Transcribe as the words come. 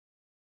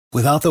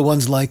Without the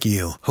ones like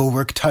you, who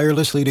work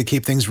tirelessly to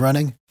keep things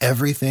running,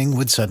 everything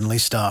would suddenly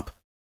stop.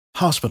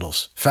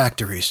 Hospitals,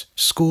 factories,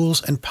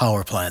 schools, and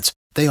power plants,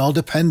 they all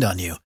depend on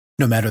you.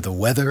 No matter the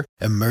weather,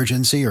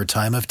 emergency, or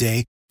time of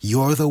day,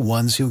 you're the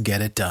ones who get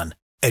it done.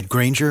 At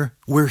Grainger,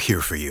 we're here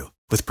for you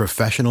with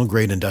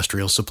professional-grade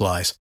industrial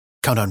supplies.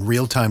 Count on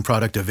real-time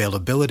product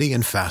availability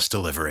and fast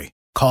delivery.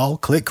 Call,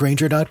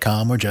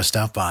 clickgrainger.com, or just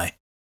stop by.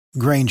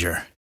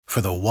 Grainger, for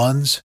the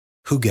ones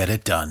who get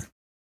it done.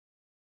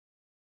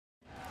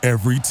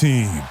 Every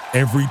team,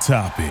 every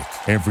topic,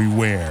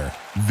 everywhere.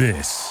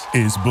 This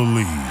is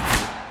Believe.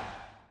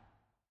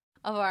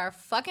 Of our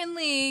fucking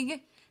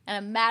league, and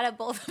I'm mad at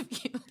both of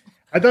you.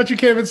 I thought you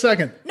came in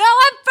second. No,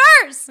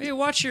 I'm first. Hey,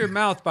 watch your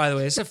mouth, by the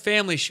way. It's a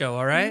family show,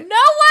 all right? No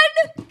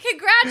one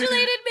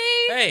congratulated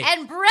me, Hey.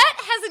 and Brett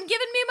hasn't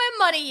given me my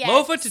money yet.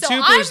 Lofa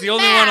Tatupu is the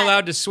only one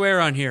allowed to swear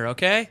on here,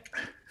 okay?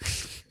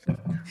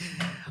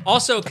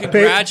 Also,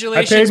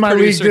 congratulations, I paid my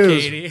producer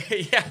league dues.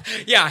 Katie.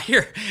 yeah,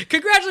 here.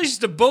 Congratulations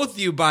to both of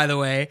you, by the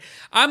way.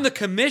 I'm the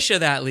commish of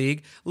that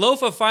league.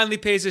 Lofa finally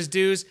pays his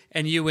dues,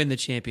 and you win the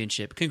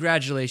championship.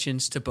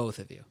 Congratulations to both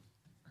of you.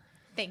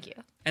 Thank you.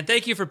 And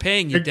thank you for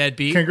paying, you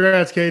deadbeat.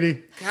 Congrats,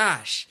 Katie.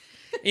 Gosh.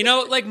 You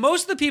know, like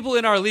most of the people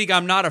in our league,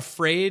 I'm not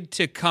afraid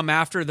to come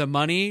after the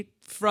money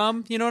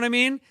from, you know what I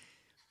mean?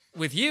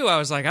 With you, I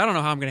was like, I don't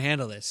know how I'm going to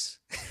handle this.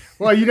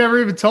 Well, you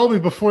never even told me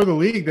before the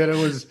league that it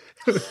was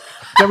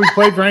that we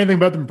played for anything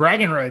but the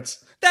bragging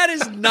rights. That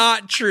is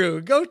not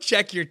true. Go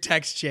check your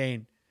text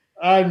chain.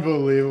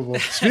 Unbelievable.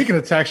 Speaking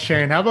of text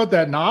chain, how about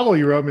that novel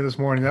you wrote me this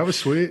morning? That was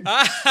sweet.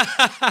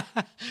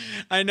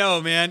 I know,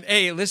 man.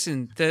 Hey,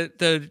 listen,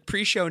 the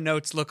pre-show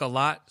notes look a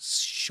lot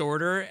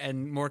shorter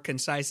and more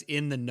concise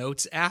in the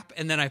notes app,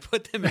 and then I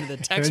put them in the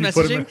text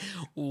messaging.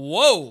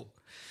 Whoa.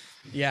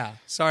 Yeah,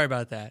 sorry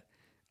about that.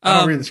 I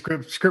don't read the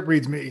script. Script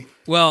reads me.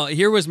 Well,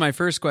 here was my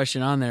first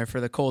question on there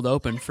for the cold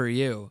open for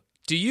you.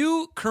 Do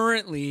you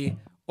currently,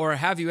 or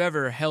have you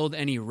ever held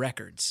any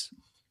records?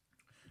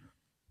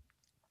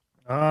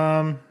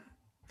 I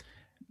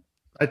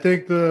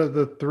think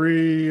the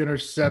 3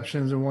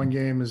 interceptions in one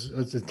game is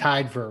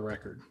tied for a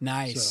record.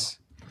 Nice.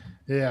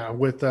 So, yeah,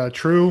 with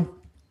True.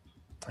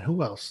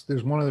 Who else?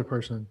 There's one other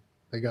person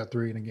that got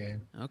 3 in a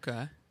game.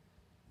 Okay.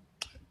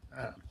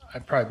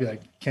 I'd probably be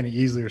like Kenny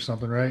Easley or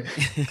something, right?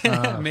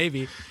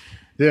 Maybe.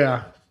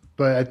 Yeah,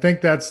 but I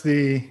think that's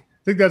the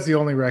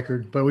only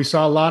record. But we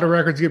saw a lot of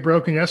records get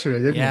broken yesterday,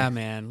 didn't we? Yeah,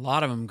 man, a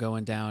lot of them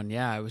going down.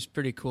 Yeah, it was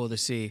pretty cool to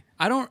see.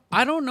 I don't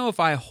know if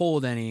I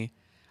hold any.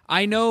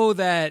 I know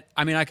that.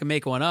 I mean, I can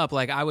make one up.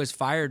 Like I was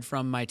fired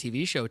from my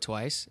TV show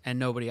twice, and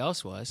nobody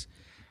else was.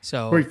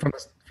 So wait, from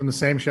the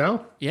same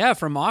show? Yeah,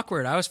 from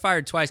Awkward, I was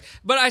fired twice,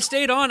 but I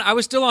stayed on. I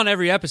was still on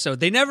every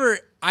episode.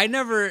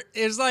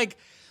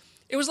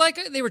 It was like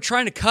they were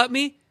trying to cut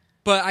me,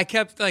 but I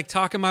kept like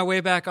talking my way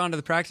back onto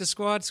the practice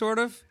squad, sort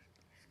of.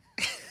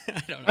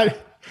 I don't know.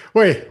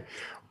 Wait,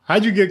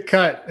 how'd you get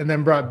cut and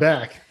then brought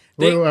back?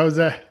 What was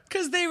that?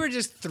 Because they were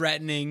just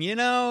threatening, you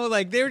know?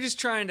 Like they were just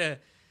trying to,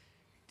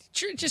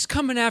 just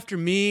coming after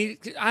me.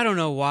 I don't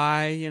know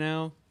why, you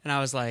know? And I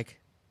was like,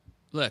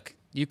 look,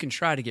 you can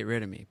try to get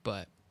rid of me,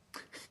 but.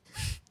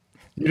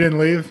 You didn't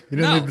leave? You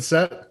didn't leave the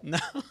set? No.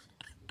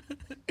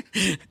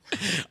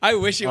 I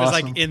wish it was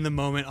Awesome. like in the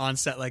moment on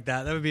set like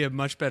that. That would be a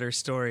much better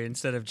story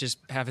instead of just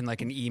having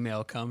like an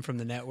email come from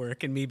the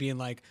network and me being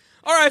like,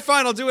 all right,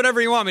 fine, I'll do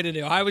whatever you want me to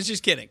do. I was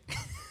just kidding.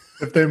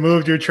 If they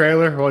moved your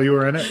trailer while you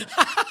were in it?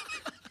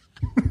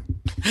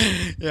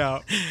 Yeah.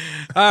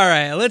 All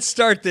right, let's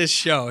start this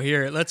show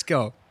here. Let's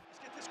go.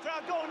 Get this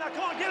crowd going now.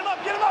 Come on, get him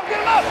up, get him up,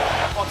 get him up.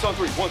 Hawks on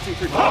 3, 1, 2,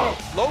 3.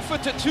 Lofa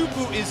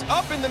Tatupu is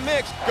up in the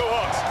mix. Go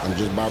Hawks. I'm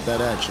just about that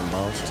action,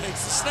 boss.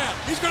 Takes the snap.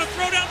 He's going to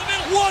throw down the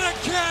middle. What a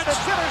catch.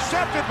 It's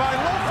intercepted by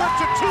Lofa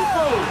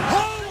Tatupu.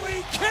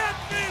 Holy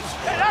catfish.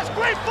 Hey, that's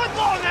great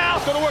football now.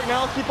 It's going to work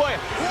now. Let's keep playing.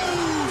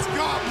 Who's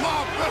got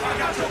my back? I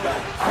got your back.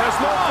 That's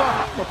Lofa.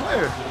 My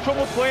player.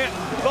 Trouble playing.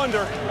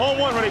 Thunder. On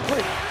 1, ready,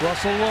 please.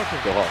 Russell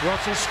looking. Go Hawks.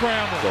 Russell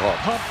scrambling. Go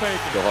Hawks. Pump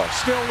faking. Go Hawks.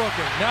 Still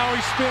looking. Now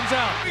he spins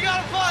out. We got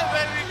to fly,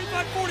 baby.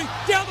 40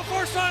 down the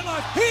far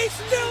sideline. He's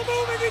still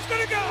moving. He's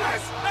going to go.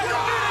 Yes. 20,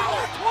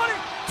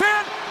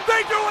 10.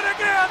 They do it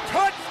again.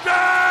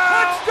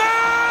 Touchdown.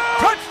 Touchdown.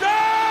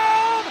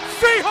 Touchdown.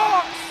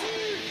 Seahawks.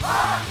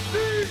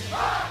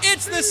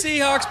 It's the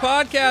Seahawks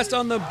podcast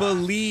on the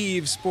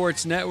Believe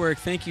Sports Network.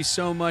 Thank you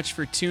so much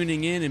for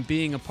tuning in and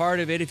being a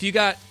part of it. If you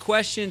got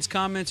questions,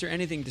 comments, or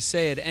anything to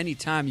say at any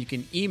time, you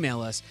can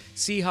email us,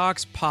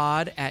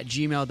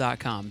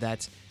 seahawkspod@gmail.com.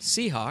 That's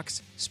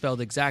Seahawks,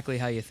 spelled exactly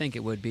how you think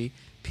it would be,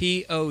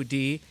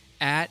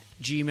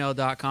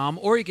 pod@gmail.com.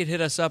 Or you could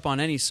hit us up on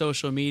any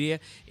social media.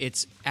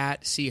 It's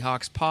at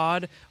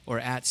SeahawksPod or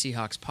at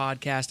Seahawks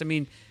Podcast. I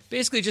mean,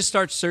 basically just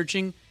start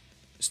searching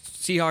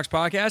Seahawks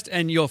Podcast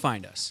and you'll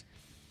find us.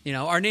 You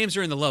know, our names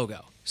are in the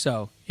logo,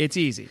 so it's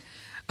easy.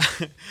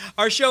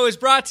 Our show is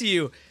brought to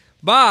you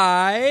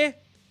by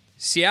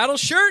Seattle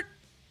Shirt.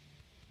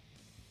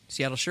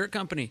 Seattle Shirt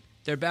Company.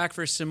 They're back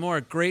for some more.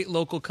 Great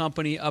local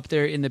company up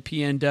there in the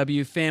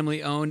PNW,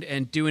 family owned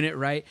and doing it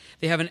right.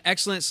 They have an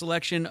excellent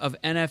selection of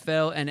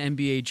NFL and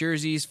NBA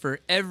jerseys for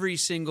every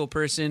single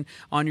person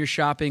on your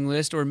shopping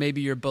list, or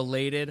maybe your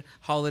belated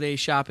holiday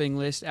shopping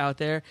list out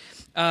there.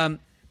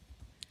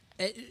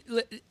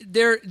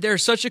 They're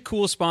such a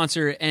cool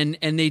sponsor, and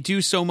they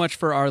do so much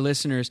for our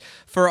listeners.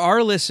 For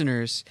our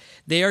listeners,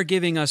 they are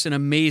giving us an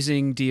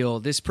amazing deal.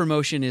 This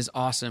promotion is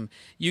awesome.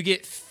 You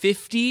get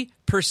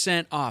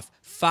 50% off.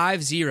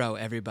 50,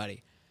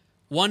 everybody.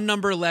 One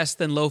number less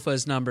than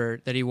Lofa's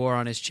number that he wore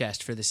on his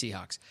chest for the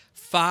Seahawks.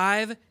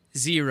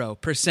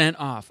 50%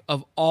 off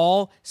of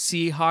all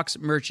Seahawks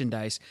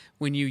merchandise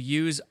when you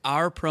use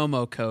our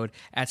promo code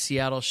at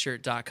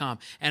seattleshirt.com.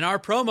 And our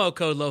promo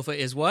code, Lofa,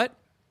 is what?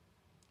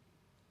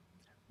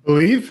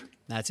 Believe.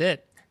 That's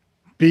it.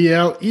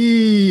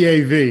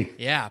 BLEAV.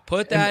 Yeah,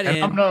 put that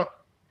in.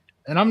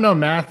 I'm no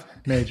math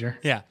major.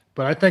 Yeah.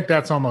 But I think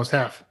that's almost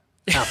half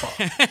off.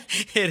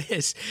 It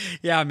is.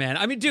 Yeah, man.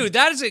 I mean, dude,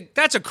 that's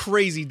a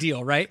crazy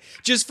deal, right?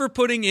 Just for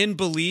putting in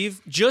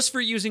Believe, just for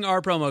using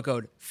our promo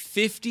code,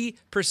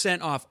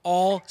 50% off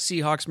all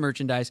Seahawks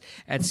merchandise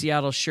at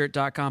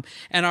seattleshirt.com.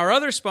 And our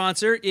other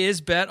sponsor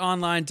is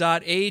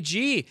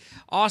betonline.ag.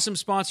 Awesome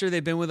sponsor.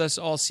 They've been with us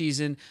all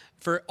season.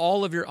 For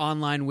all of your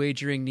online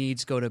wagering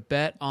needs, go to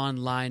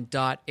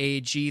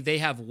betonline.ag. They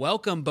have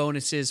welcome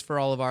bonuses for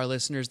all of our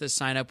listeners that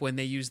sign up when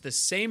they use the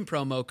same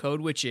promo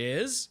code, which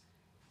is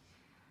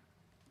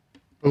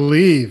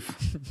Believe.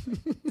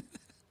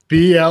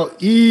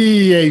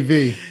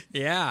 BLEAV.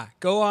 Yeah.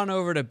 Go on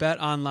over to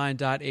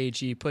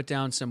betonline.ag, put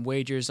down some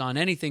wagers on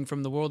anything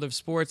from the world of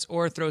sports,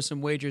 or throw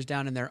some wagers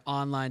down in their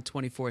online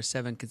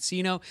 24/7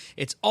 casino.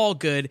 It's all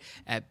good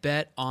at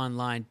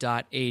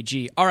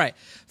betonline.ag. All right.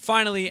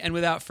 Finally, and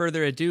without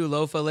further ado,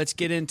 Lofa, let's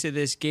get into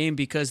this game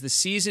because the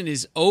season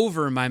is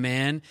over, my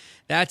man.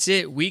 That's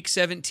it. Week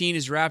 17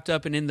 is wrapped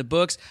up and in the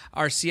books.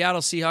 Our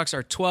Seattle Seahawks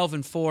are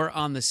 12-4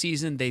 on the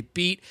season. They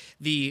beat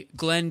the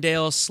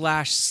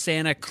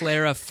Glendale/Santa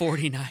Clara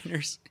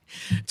 49ers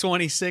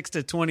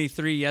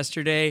 26-23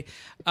 yesterday.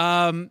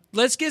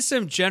 Let's get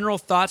some general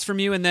thoughts from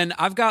you, and then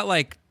I've got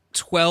like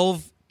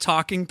 12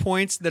 talking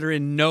points that are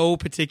in no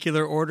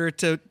particular order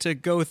to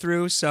go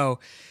through. So,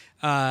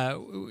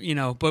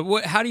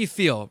 but how do you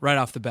feel right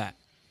off the bat?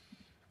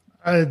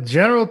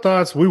 General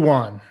thoughts, we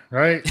won,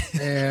 right?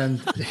 And,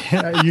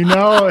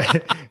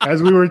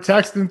 as we were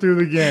texting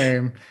through the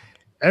game,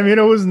 I mean,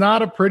 it was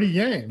not a pretty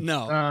game.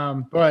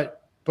 No.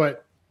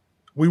 But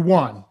we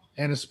won.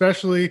 And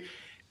especially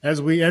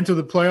as we enter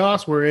the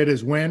playoffs where it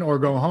is win or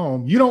go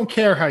home, you don't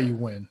care how you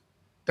win.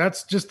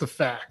 That's just the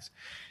fact.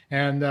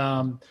 And,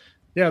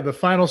 the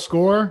final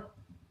score,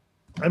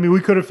 I mean,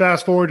 we could have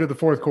fast forward to the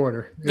fourth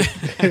quarter.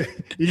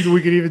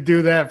 We could even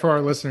do that for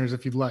our listeners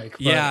if you'd like.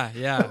 But.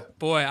 Yeah.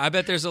 Boy, I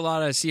bet there's a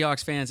lot of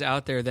Seahawks fans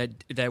out there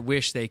that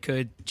wish they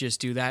could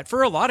just do that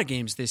for a lot of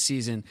games this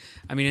season.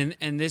 I mean,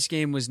 and this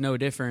game was no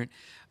different.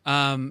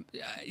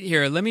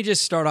 Here, let me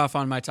just start off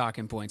on my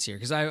talking points here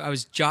because I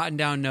was jotting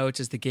down notes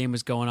as the game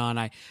was going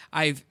on.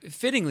 I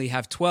fittingly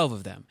have 12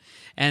 of them,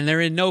 and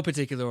they're in no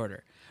particular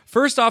order.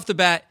 First off the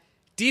bat,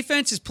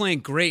 defense is playing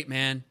great,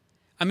 man.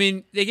 I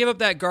mean, they gave up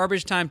that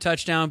garbage time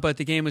touchdown, but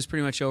the game was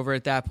pretty much over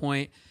at that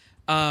point.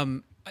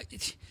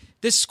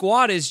 This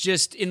squad is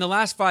just, in the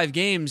last 5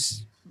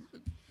 games,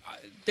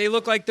 they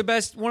look like the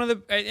best,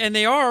 and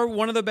they are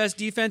one of the best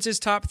defenses,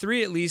 top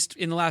 3 at least,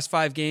 in the last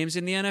 5 games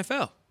in the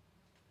NFL.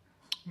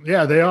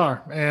 Yeah, they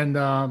are. And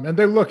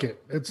they look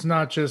it. It's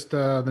not just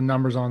the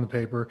numbers on the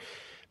paper.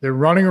 They're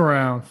running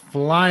around,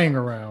 flying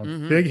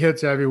around, big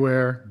hits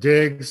everywhere.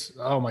 Diggs,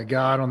 oh my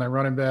God, on that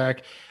running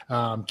back.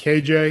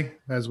 KJ,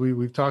 as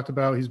we've talked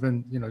about, he's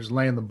been just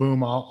laying the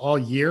boom all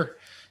year.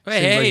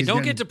 Hey,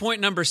 don't get to point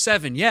number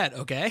 7 yet,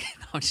 okay?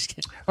 No, I'm just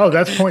kidding. Oh,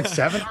 that's point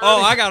 7?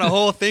 Oh, I got a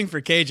whole thing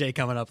for KJ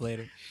coming up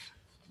later.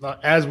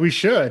 As we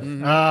should.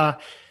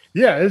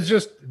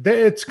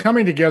 It's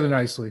coming together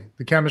nicely,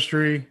 the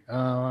chemistry.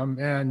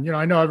 And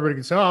I know everybody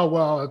can say, oh,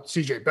 well,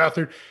 CJ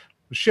Beathard.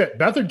 Shit,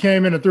 Beathard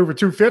came in and threw for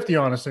 250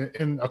 on us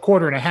in a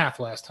quarter and a half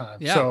last time.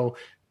 Yeah. So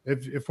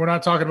if we're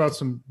not talking about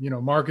some,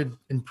 market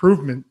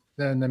improvement,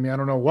 then, I mean, I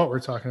don't know what we're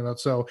talking about.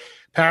 So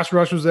pass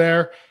rush was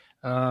there.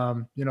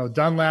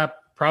 Dunlap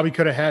probably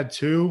could have had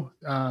 2,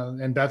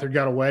 and Beathard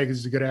got away because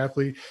he's a good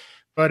athlete.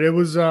 But it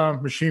was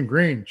Rasheem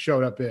Green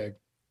showed up big.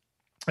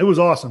 It was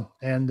awesome.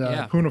 And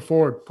Poona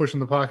Ford pushing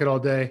the pocket all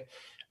day.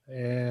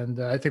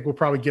 And I think we'll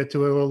probably get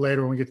to it a little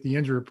later when we get to the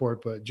injury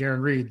report. But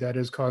Jaron Reed, that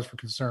is cause for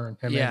concern,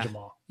 him and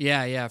Jamal.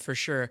 Yeah, for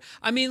sure.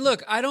 I mean,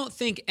 look, I don't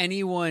think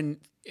anyone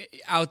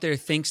out there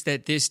thinks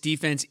that this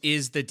defense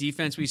is the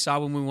defense we saw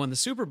when we won the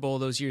Super Bowl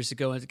those years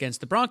ago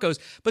against the Broncos,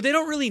 but they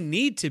don't really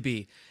need to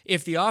be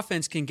if the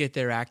offense can get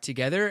their act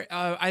together.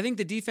 I think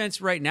the defense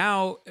right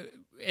now,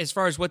 as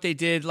far as what they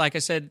did, like I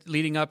said,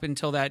 leading up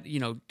until that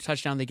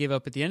touchdown they gave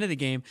up at the end of the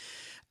game,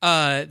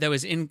 that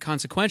was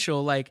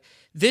inconsequential. Like,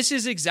 this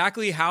is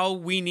exactly how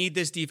we need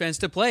this defense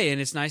to play, and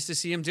it's nice to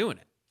see him doing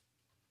it.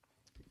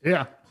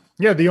 Yeah.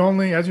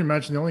 As you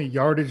mentioned, the only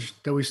yardage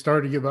that we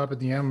started to give up at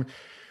the end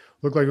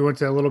looked like we went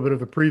to a little bit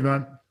of a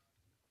prevent.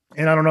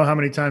 And I don't know how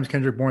many times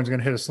Kendrick Bourne's going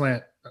to hit a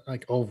slant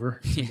like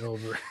over and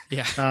over.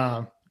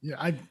 Yeah.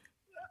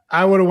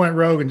 I would have went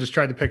rogue and just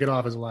tried to pick it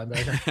off as a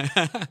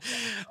linebacker.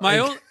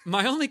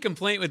 My only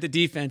complaint with the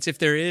defense, if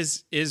there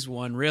is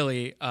one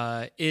really,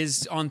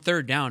 is on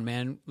third down,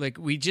 man. Like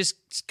we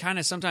just kind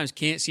of sometimes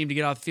can't seem to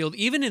get off the field,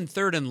 even in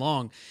third and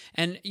long.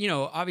 And,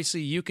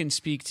 obviously you can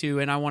speak to,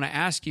 and I want to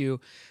ask you,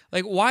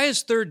 like, why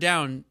is third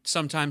down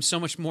sometimes so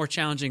much more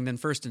challenging than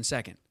first and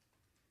second?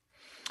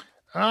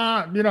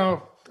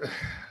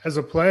 As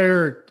a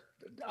player,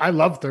 I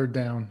love third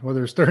down,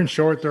 whether it's third and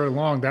short, third and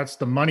long. That's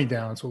the money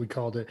down. That's what we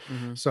called it.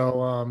 Mm-hmm.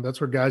 So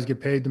that's where guys get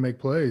paid to make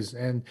plays.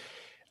 And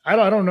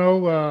I don't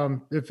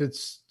know if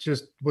it's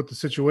just what the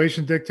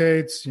situation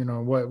dictates,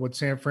 what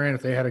San Fran,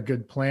 if they had a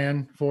good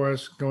plan for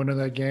us going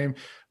into that game.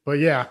 But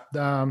yeah,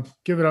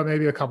 give it up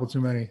maybe a couple too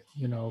many,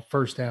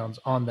 first downs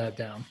on that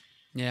down.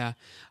 Yeah.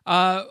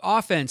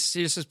 Offense,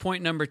 this is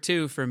point number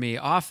 2 for me.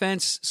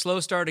 Offense, slow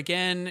start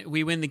again.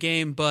 We win the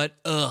game, but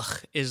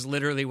is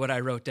literally what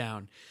I wrote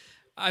down.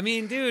 I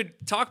mean, dude,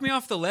 talk me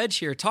off the ledge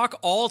here. Talk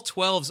all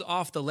 12s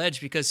off the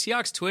ledge, because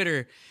Seahawks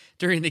Twitter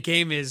during the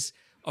game is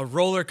a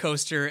roller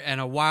coaster and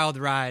a wild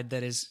ride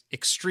that is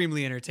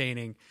extremely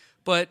entertaining.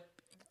 But,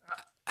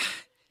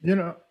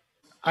 it's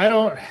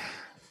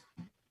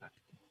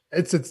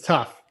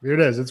tough. It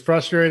is. It's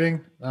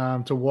frustrating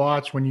to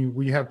watch when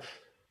we have –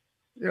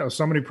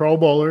 so many Pro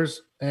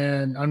Bowlers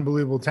and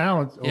unbelievable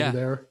talent over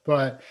there.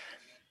 But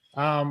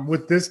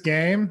with this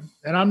game,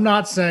 and I'm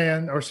not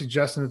saying or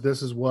suggesting that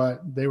this is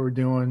what they were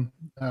doing,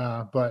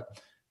 but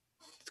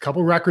a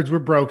couple records were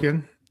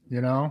broken,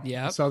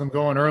 I saw them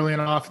going early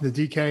and often,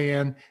 the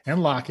DK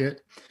and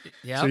Lockett.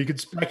 So you could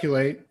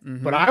speculate.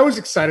 Mm-hmm. But I was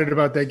excited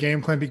about that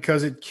game plan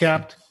because it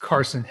kept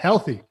Carson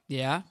healthy.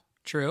 Yeah,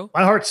 true.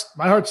 My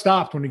heart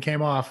stopped when he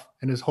came off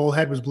and his whole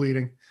head was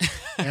bleeding.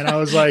 And I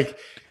was like,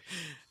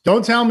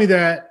 don't tell me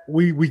that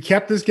we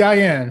kept this guy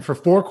in for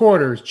 4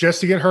 quarters just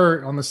to get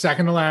hurt on the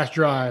second to last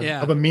drive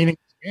of a meaningless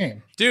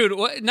game.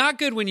 Dude, not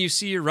good when you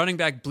see your running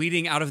back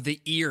bleeding out of the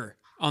ear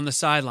on the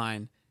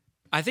sideline.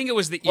 I think it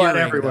was the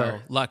earring, though,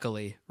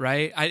 luckily,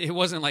 right? It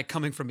wasn't like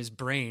coming from his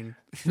brain.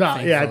 No,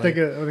 yeah, I think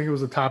it was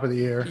the top of the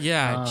ear.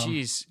 Yeah,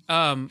 jeez.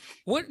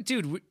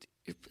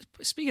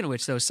 Speaking of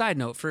which, though, side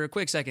note for a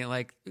quick second,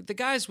 like the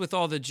guys with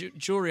all the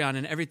jewelry on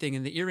and everything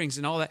and the earrings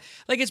and all that,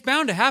 like it's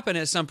bound to happen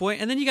at some point,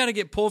 and then you got to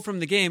get pulled from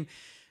the game.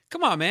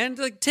 Come on, man,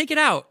 like take it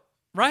out,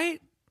 right?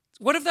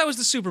 What if that was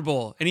the Super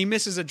Bowl and he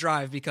misses a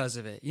drive because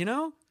of it?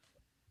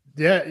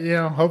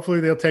 Yeah, hopefully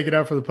they'll take it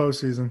out for the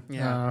postseason.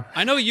 Yeah,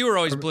 I know you were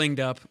always blinged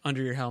up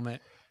under your helmet.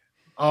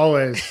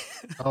 Always,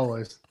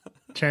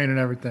 chain and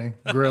everything,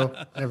 grill,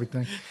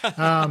 everything.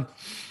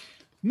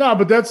 No,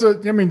 but that's a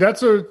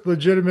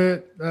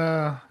legitimate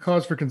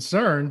cause for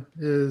concern.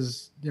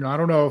 Is I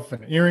don't know if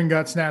an earring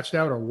got snatched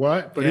out or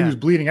what, but he was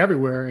bleeding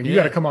everywhere, and you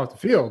got to come off the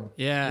field.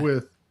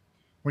 With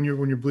when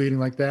you're bleeding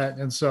like that,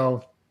 and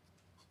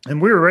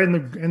we were right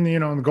in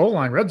the goal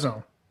line, red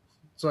zone.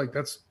 It's like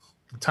that's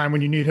the time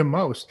when you need him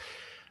most.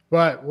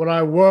 But what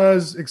I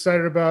was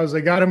excited about is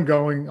they got him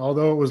going,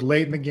 although it was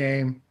late in the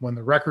game when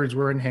the records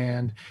were in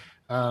hand.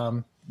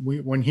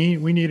 We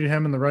needed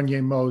him in the run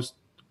game most.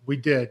 We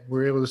did. We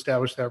were able to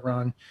establish that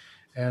run.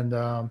 And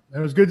it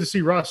was good to see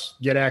Russ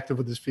get active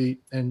with his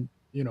feet and,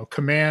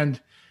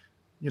 command,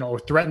 or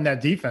threaten that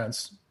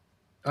defense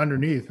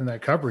underneath in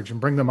that coverage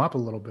and bring them up a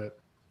little bit.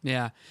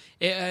 Yeah.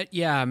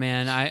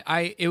 Man.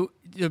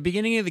 The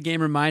beginning of the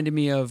game reminded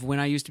me of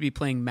when I used to be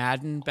playing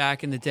Madden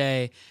back in the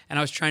day, and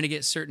I was trying to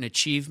get certain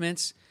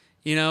achievements,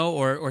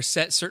 or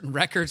set certain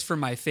records for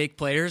my fake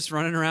players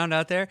running around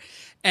out there.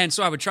 And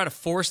so I would try to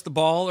force the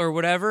ball or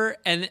whatever.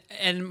 And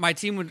my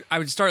team I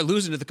would start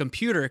losing to the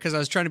computer because I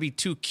was trying to be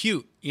too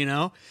cute,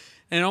 And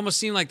it almost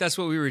seemed like that's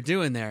what we were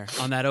doing there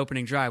on that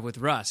opening drive with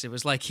Russ. It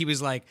was like, he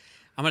was like,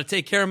 I'm going to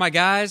take care of my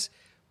guys,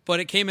 but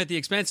it came at the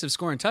expense of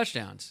scoring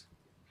touchdowns.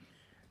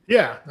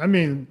 Yeah. I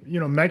mean,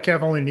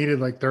 Metcalf only needed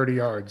like 30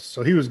 yards,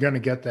 so he was going to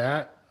get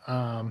that.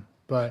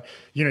 But,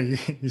 you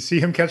see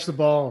him catch the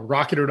ball,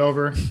 rocket it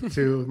over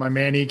to my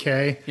man,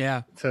 EK.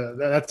 Yeah.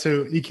 That's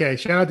who EK.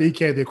 Shout out to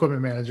EK, the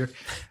equipment manager.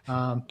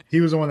 He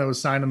was the one that was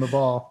signing the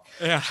ball.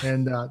 Yeah.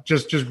 And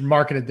just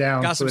marking it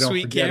down. Got some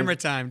sweet camera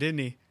time, didn't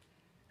he?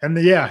 And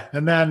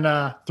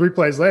then 3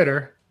 plays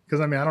later, because,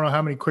 I don't know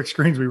how many quick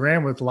screens we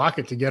ran with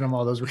Lockett to get him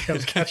all those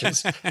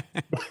catches.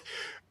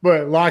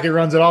 But Lockett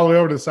runs it all the way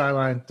over to the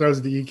sideline, throws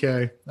it to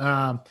EK.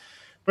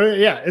 But,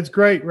 yeah, it's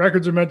great.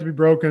 Records are meant to be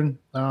broken.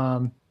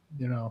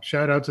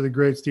 Shout out to the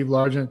great Steve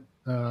Largent.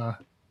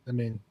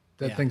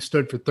 Thing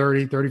stood for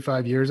 30,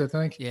 35 years, I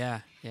think. Yeah.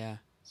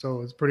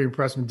 So it's pretty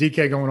impressive.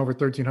 DK going over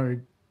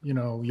 1,300,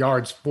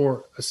 yards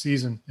for a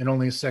season, and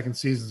only his second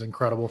season is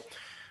incredible.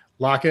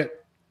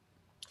 Lockett,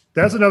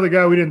 that's another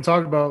guy we didn't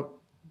talk about.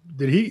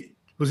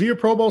 Was he a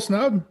Pro Bowl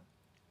snub?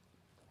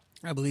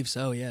 I believe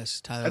so, yes.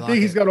 Tyler Lockett. I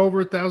think he's got over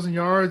 1,000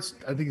 yards.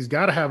 I think he's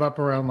got to have up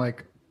around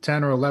like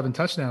 10 or 11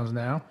 touchdowns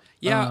now.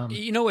 Yeah,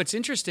 what's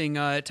interesting,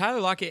 Tyler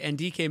Lockett and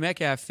DK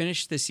Metcalf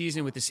finished the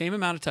season with the same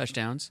amount of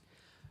touchdowns.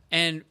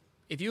 And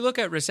If you look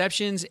at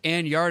receptions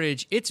and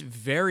yardage, it's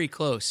very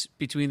close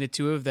between the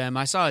two of them.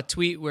 I saw a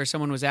tweet where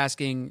someone was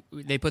asking,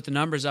 they put the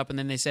numbers up, and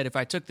then they said, if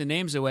I took the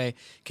names away,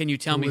 can you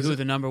tell me who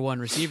the number one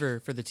receiver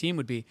for the team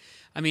would be?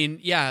 I mean,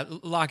 yeah,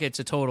 Lockett's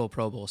a total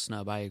Pro Bowl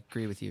snub. I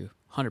agree with you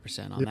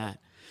 100% on that.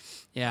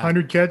 Yeah.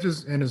 100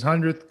 catches, and his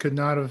 100th could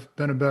not have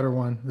been a better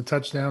one. The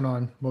touchdown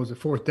on, what was it,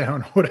 4th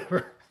down or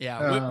whatever.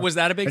 Yeah. Was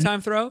that a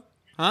big-time throw?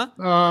 Huh?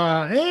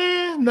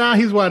 Nah,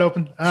 he's wide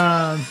open.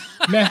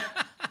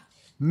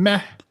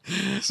 Meh.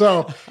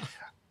 So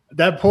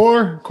that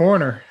poor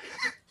corner,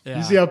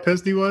 you see how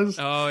pissed he was?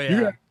 Oh,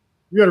 yeah.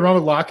 You got to run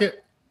with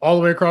Lockett all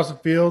the way across the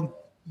field,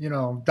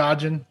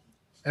 dodging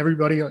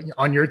everybody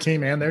on your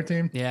team and their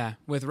team. Yeah,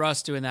 with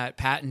Russ doing that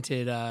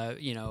patented,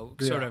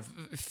 sort of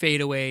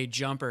fadeaway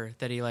jumper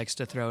that he likes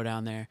to throw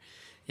down there.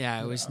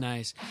 Yeah, it was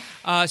nice.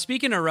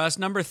 Speaking of Russ,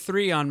 number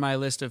 3 on my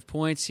list of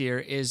points here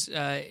is,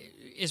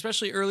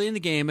 especially early in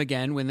the game,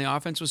 again, when the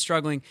offense was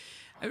struggling,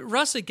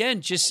 Russ, again,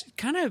 just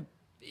kind of,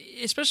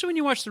 especially when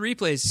you watch the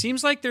replays,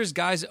 seems like there's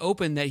guys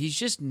open that he's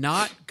just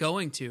not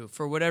going to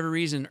for whatever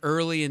reason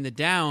early in the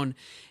down,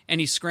 and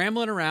he's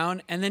scrambling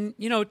around and then,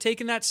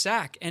 taking that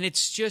sack. And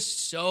it's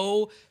just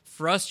so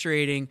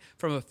frustrating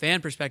from a fan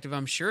perspective.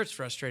 I'm sure it's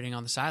frustrating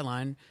on the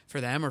sideline for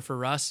them or for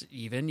Russ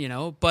even,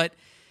 but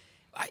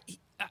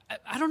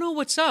I don't know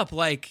what's up.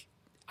 Like,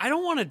 I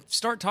don't want to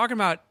start talking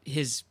about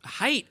his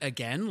height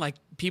again like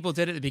people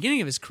did at the beginning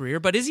of his career,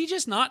 but is he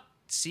just not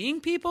seeing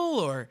people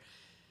or...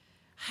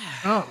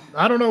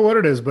 I don't know what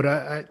it is, but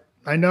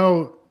I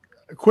know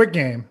a quick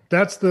game.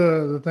 That's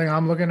the thing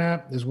I'm looking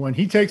at is when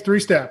he takes 3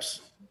 steps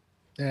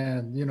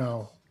and,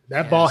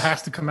 that ball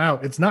has to come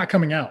out. It's not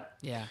coming out.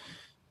 Yeah.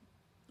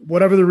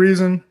 Whatever the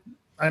reason.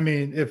 I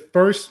mean, if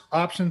first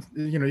option,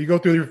 you go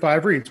through your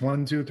 5 reads,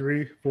 1, 2,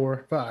 3,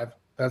 4, 5.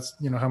 That's,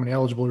 how many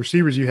eligible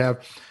receivers you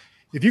have.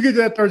 If you get to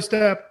that 3rd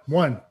step,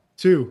 1,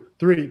 2,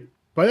 3,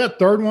 by that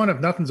 3rd one, if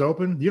nothing's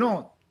open,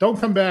 don't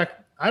come back.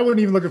 I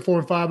wouldn't even look at 4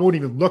 and 5. I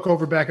wouldn't even look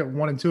over back at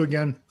 1 and 2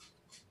 again.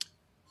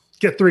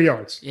 Get 3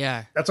 yards.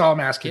 Yeah. That's all I'm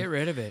asking. Get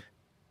rid of it.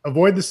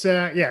 Avoid the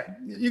sack. Yeah.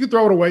 You can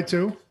throw it away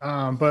too,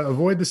 but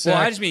avoid the sack.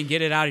 Well, I just mean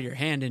get it out of your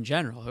hand in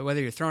general,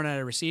 whether you're throwing at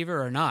a receiver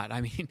or not.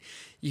 I mean,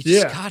 you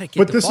just got to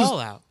get the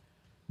ball out.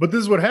 But this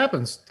is what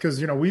happens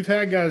because, we've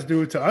had guys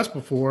do it to us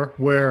before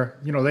where,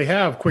 they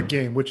have quick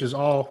game, which is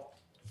all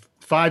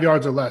 5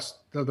 yards or less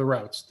of the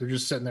routes. They're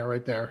just sitting there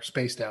right there,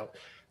 spaced out.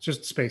 It's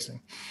just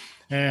spacing.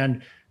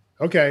 And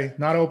okay,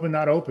 not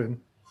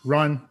open,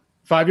 run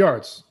 5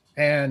 yards.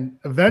 And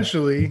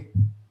eventually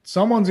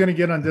someone's going to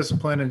get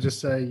undisciplined and just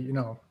say,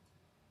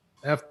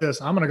 F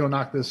this, I'm going to go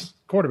knock this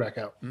quarterback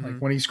out. Mm-hmm.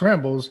 Like when he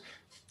scrambles,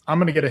 I'm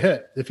going to get a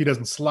hit if he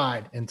doesn't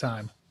slide in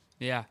time.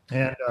 Yeah.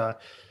 And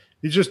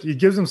it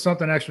gives them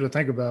something extra to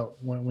think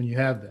about when you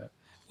have that.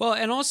 Well,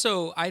 and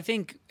also I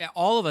think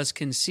all of us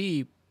can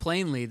see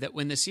plainly that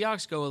when the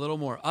Seahawks go a little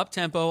more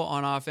up-tempo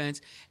on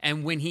offense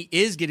and when he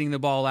is getting the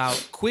ball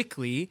out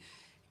quickly –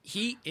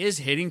 he is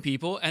hitting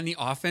people and the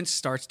offense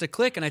starts to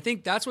click. And I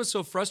think that's what's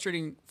so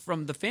frustrating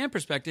from the fan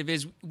perspective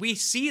is we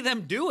see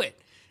them do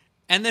it.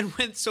 And then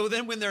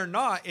when they're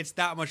not, it's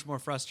that much more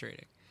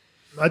frustrating.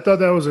 I thought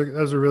that was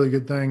a really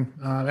good thing.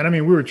 And I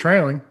mean, we were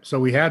trailing,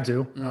 so we had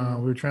to.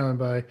 We were trailing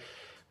by,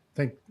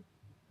 I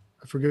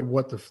forget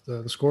what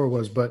the score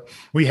was, but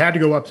we had to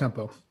go up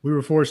tempo. We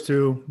were forced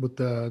to with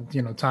the,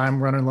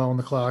 time running low on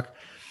the clock.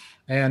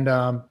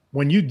 And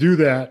when you do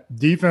that,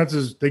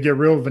 defenses, they get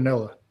real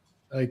vanilla.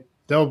 Like,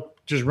 they'll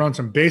just run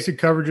some basic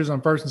coverages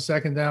on 1st and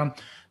 2nd down.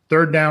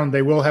 3rd down,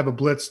 they will have a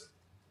blitz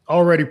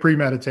already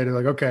premeditated.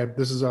 Like, okay,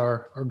 this is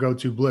our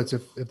go-to blitz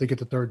if they get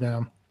to 3rd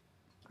down.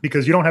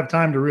 Because you don't have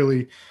time to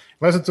really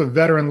 – unless it's a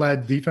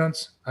veteran-led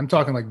defense. I'm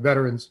talking like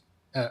veterans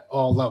at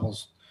all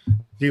levels,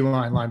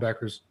 D-line,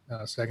 linebackers,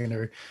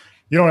 secondary.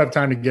 You don't have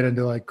time to get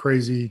into like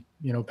crazy,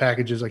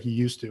 packages like you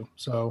used to.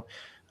 So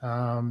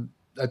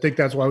I think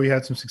that's why we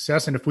had some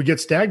success. And if we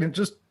get stagnant,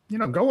 just,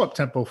 go up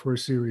tempo for a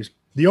series.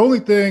 The only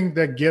thing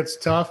that gets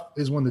tough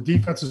is when the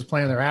defense is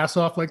playing their ass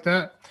off like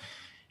that.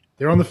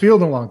 They're on the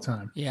field a long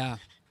time. Yeah.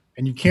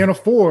 And you can't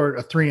afford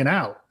a 3 and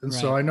out. And right.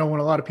 So I know when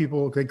a lot of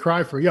people, they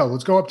cry for,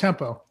 let's go up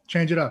tempo,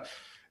 change it up.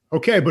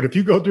 Okay, but if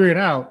you go 3 and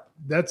out,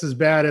 that's as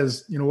bad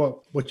as,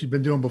 what you've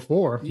been doing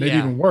before, maybe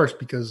even worse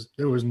because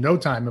there was no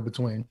time in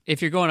between.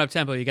 If you're going up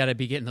tempo, you got to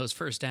be getting those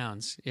first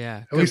downs.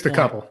 Yeah. At least a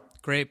couple.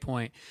 Great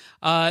point.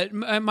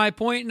 My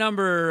point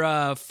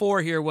number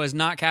 4 here was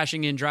not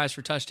cashing in drives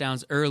for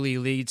touchdowns early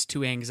leads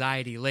to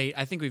anxiety late.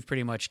 I think we've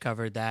pretty much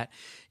covered that.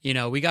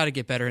 We got to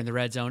get better in the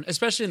red zone,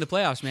 especially in the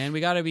playoffs, man. We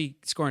got to be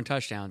scoring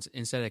touchdowns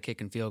instead of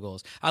kicking field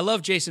goals. I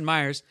love Jason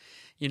Myers.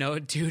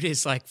 Dude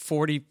is like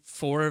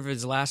 44 of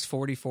his last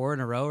 44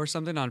 in a row or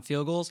something on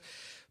field goals.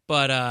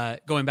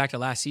 But going back to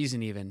last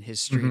season, even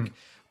his streak. Mm-hmm.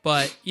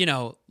 But,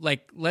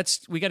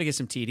 we got to get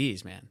some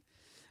TDs,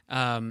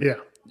 man. Yeah.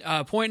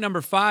 Point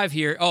number 5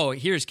 here. Oh,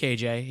 here's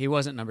KJ. He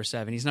wasn't number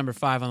 7. He's number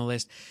 5 on the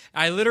list.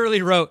 I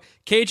literally wrote,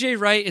 KJ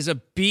Wright is a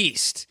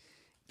beast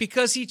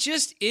because he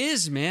just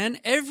is, man.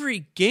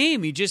 Every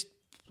game he just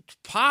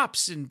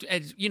pops and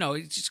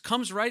it just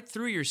comes right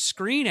through your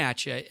screen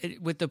at you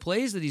with the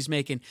plays that he's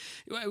making.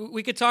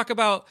 We could talk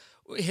about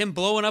him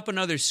blowing up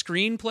another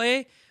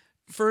screenplay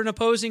for an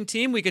opposing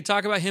team. We could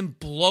talk about him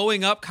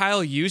blowing up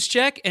Kyle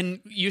Juszczyk,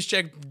 and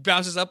Juszczyk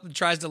bounces up and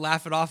tries to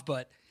laugh it off,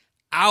 but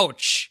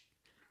ouch.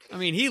 I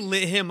mean, he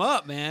lit him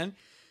up, man.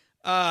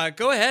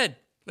 Go ahead.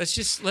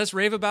 Let's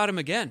rave about him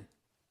again.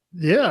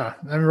 Yeah,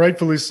 I mean,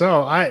 rightfully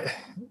so.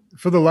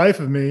 For the life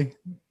of me,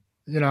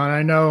 and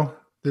I know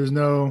there's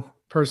no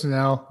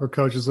personnel or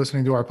coaches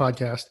listening to our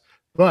podcast,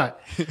 but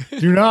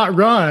do not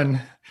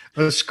run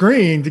a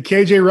screen to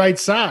KJ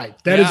Wright's side.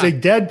 That is a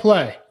dead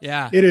play.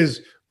 Yeah. It is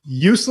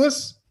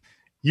useless.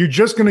 You're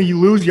just going to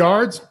lose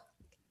yards.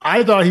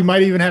 I thought he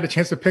might even had a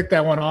chance to pick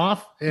that one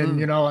off. And,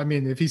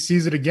 if he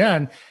sees it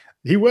again,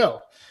 he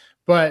will.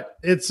 But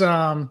it's,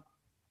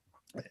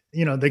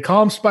 they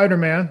call him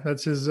Spider-Man.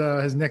 That's his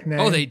nickname.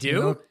 Oh, they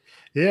do?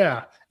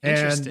 Yeah.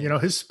 And,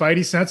 his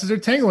spidey senses are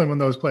tingling when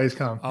those plays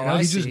come.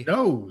 He just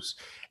knows.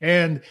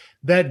 And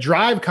that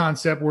drive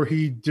concept where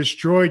he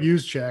destroyed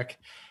Juszczyk,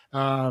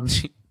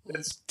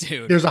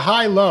 dude, there's a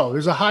high-low.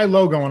 There's a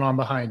high-low going on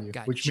behind you,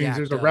 which means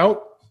there's a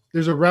route.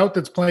 There's a route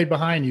that's played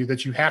behind you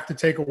that you have to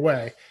take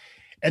away.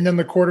 And then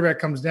the quarterback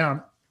comes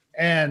down.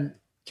 And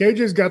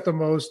KJ's got the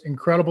most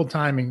incredible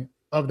timing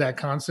of that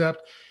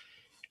concept.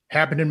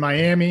 Happened in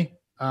Miami.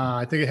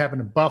 I think it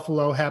happened in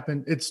Buffalo.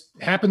 It's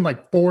happened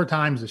like 4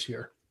 times this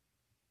year.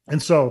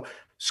 And so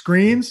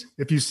screens,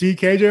 if you see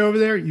KJ over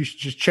there, you should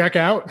just check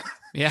out.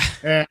 Yeah.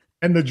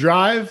 and the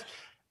drive,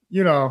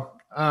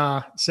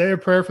 say a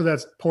prayer for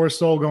that poor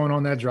soul going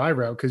on that drive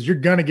route, because you're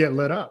going to get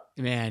lit up.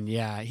 Man,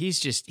 yeah.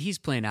 He's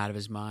playing out of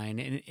his mind.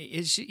 And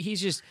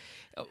he's just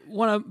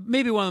one of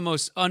the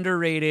most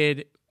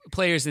underrated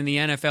players in the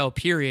NFL,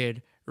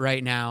 period,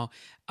 right now.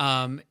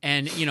 I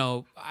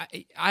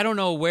don't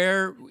know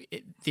where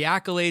the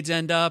accolades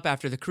end up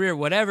after the career,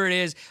 whatever it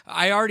is.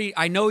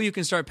 I know you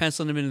can start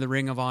penciling him into the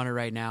Ring of Honor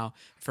right now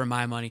for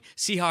my money.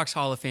 Seahawks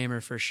Hall of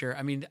Famer for sure.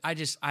 I mean,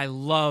 I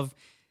love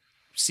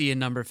seeing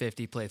number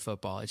 50 play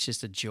football. It's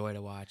just a joy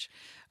to watch.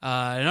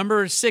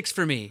 Number 6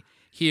 for me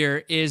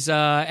here is,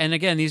 and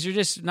again, these are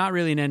just not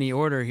really in any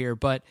order here,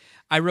 but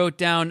I wrote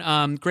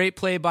down great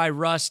play by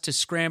Russ to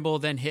scramble,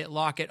 then hit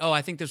Lockett. Oh,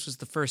 I think this was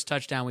the first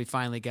touchdown we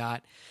finally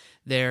got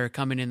there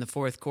coming in the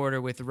fourth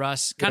quarter with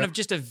Russ. Kind of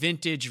just a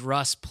vintage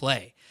Russ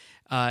play.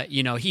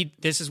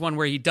 This is one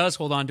where he does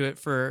hold on to it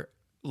for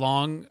a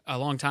long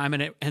time,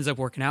 and it ends up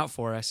working out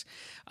for us.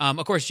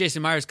 Of course,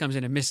 Jason Myers comes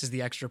in and misses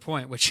the extra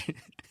point, which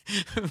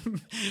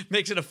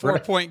makes it a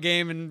 4-point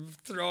game, and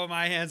throw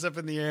my hands up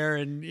in the air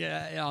and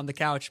on the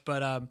couch.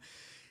 But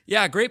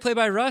great play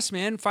by Russ,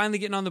 man. Finally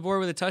getting on the board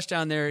with a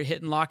touchdown there,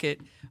 hitting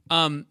Lockett.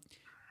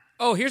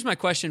 Here's my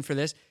question for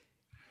this.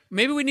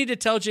 Maybe we need to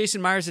tell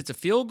Jason Myers it's a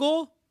field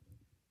goal?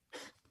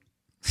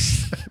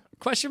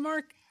 Question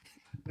mark?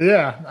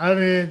 Yeah, I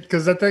mean,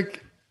 because I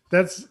think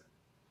it's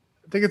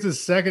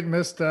his second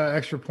missed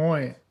extra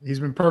point. He's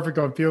been perfect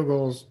on field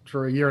goals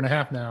for a year and a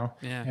half now,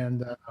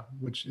 and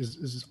which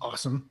is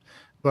awesome.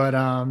 But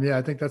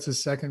I think that's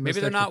his second. Maybe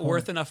they're not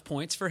worth enough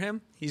points for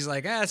him. He's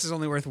like, this is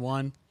only worth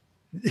 1.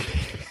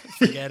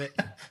 Forget it.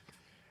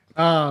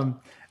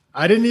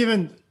 I didn't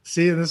even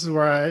see, and this is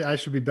where I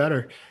should be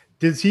better.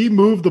 Did he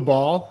move the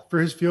ball for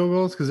his field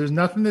goals? Because there's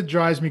nothing that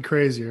drives me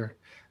crazier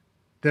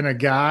than a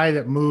guy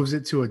that moves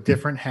it to a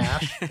different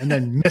hash and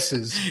then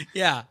misses.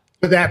 Yeah.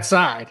 To that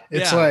side.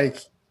 It's like,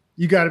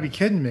 you got to be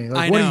kidding me.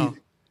 Like,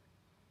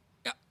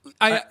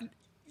 I know.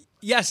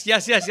 Yes.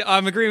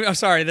 I'm agreeing. I'm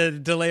sorry. The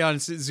delay on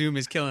Zoom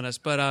is killing us.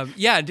 But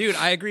dude,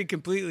 I agree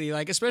completely.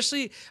 Like,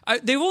 especially,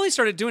 they've only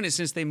started doing it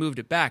since they moved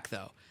it back,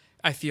 though.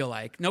 I feel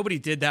like nobody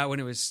did that when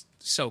it was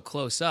so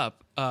close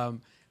up.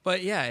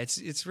 But yeah,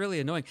 it's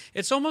really annoying.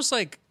 It's almost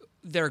like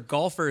they're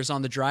golfers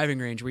on the driving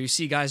range where you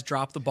see guys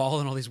drop the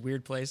ball in all these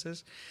weird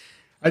places.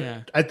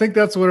 I think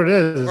that's what it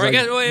is. Or I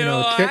guess,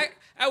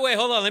 wait,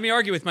 hold on. Let me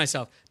argue with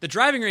myself. The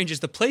driving range is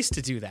the place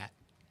to do that.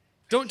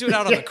 Don't do it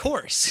out on the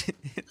course.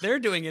 They're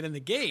doing it in the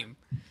game.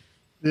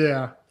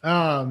 Yeah.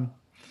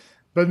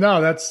 But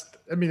no,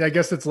 I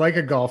guess it's like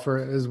a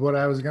golfer is what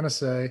I was going to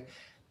say,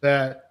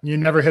 that you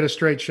never hit a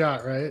straight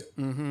shot, right?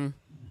 Mm-hmm.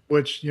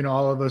 Which,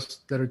 all of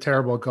us that are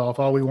terrible at golf,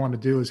 all we want to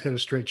do is hit a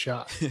straight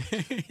shot.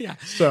 Yeah.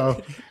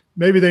 So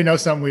maybe they know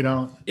something we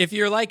don't. If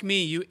you're like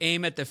me, you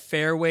aim at the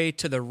fairway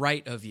to the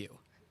right of you.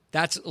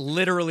 That's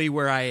literally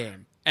where I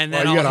aim. And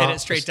then I'll hit it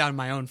straight down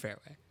my own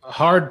fairway. A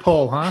hard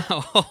pull, huh?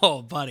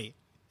 Oh, buddy.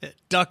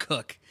 Duck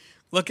hook.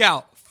 Look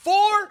out.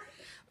 4.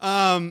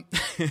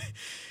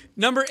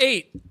 Number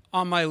 8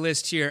 on my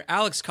list here,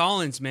 Alex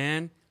Collins,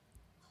 man.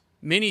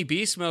 Mini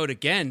beast mode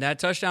again. That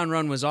touchdown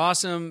run was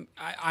awesome.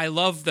 I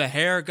love the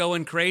hair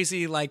going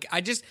crazy. Like,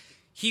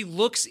 he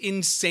looks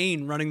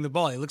insane running the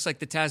ball. He looks like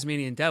the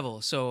Tasmanian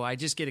devil. So I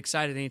just get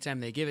excited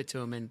anytime they give it to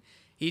him. And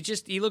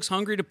he looks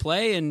hungry to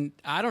play. And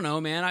I don't know,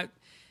 man.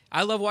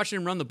 I love watching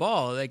him run the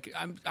ball. Like,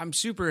 I'm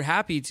super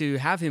happy to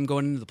have him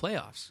going into the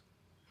playoffs.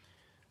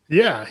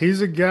 Yeah,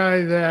 he's a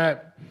guy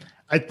that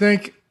I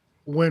think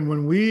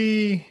when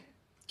we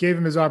gave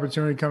him his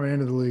opportunity coming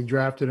into the league,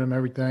 drafted him,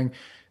 everything.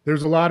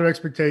 There's a lot of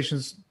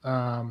expectations.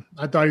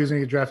 I thought he was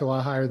going to get drafted a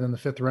lot higher than the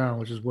 5th round,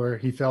 which is where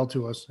he fell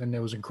to us, and it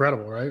was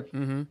incredible, right?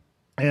 Mm-hmm.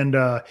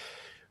 And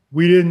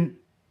we didn't,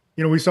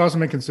 we saw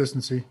some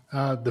inconsistency.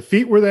 The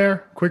feet were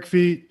there, quick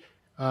feet.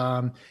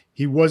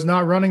 He was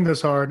not running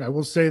this hard. I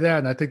will say that.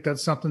 And I think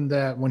that's something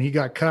that when he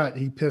got cut,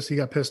 he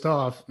got pissed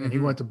off, and he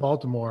went to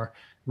Baltimore,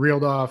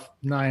 reeled off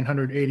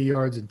 980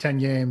 yards in 10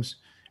 games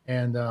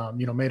and,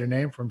 made a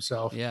name for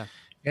himself. Yeah.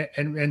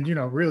 And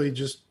really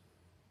just,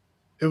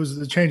 it was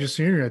the change of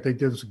scenery. I think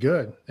that was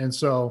good. And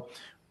so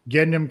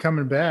getting him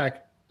coming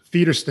back,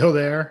 feet are still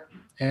there,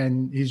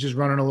 and he's just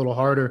running a little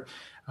harder.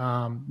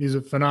 He's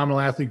a phenomenal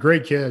athlete,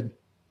 great kid.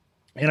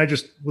 And I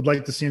just would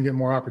like to see him get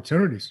more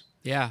opportunities.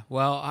 Yeah,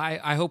 well,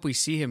 I hope we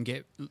see him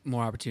get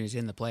more opportunities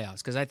in the playoffs,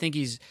 because I think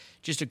he's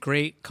just a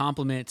great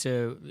complement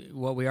to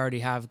what we already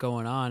have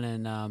going on.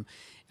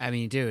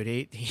 And,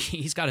 dude,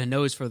 he's got a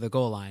nose for the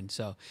goal line.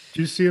 So,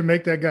 did you see him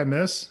make that guy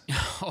miss?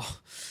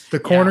 The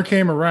corner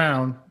came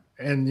around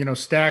and,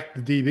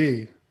 stacked the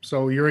DB.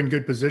 So you're in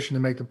good position to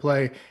make the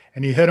play.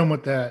 And he hit him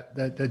with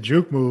that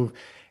juke move.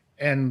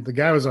 And the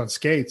guy was on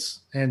skates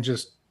and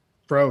just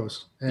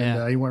froze.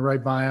 And he went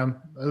right by him.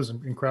 It was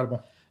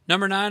incredible.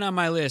 Number 9 on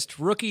my list,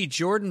 rookie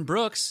Jordan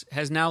Brooks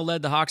has now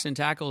led the Hawks in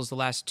tackles the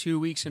last 2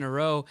 weeks in a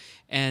row.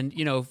 And,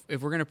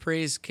 if we're going to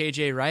praise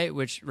KJ Wright,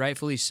 which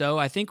rightfully so,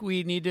 I think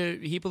we need to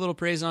heap a little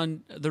praise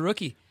on the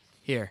rookie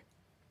here.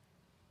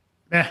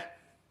 Meh.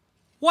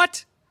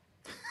 What?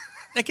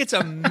 That gets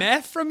a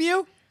meh from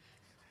you?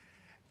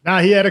 Nah,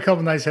 he had a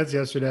couple nice hits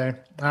yesterday.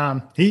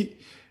 One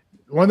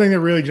thing that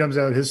really jumps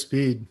out, his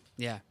speed.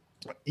 Yeah.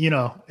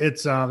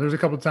 It's there's a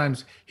couple of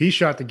times he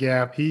shot the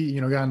gap. He,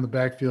 got in the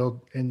backfield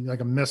in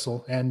like a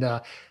missile. And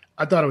I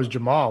thought it was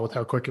Jamal with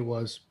how quick it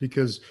was,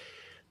 because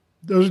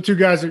those are two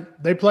guys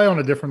that they play on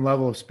a different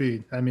level of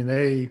speed. I mean,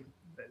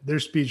 their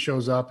speed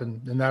shows up,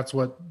 and that's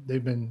what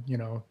they've been,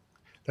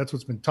 that's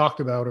what's been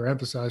talked about or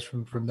emphasized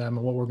from them,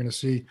 and what we're going to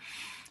see.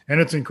 And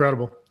it's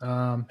incredible.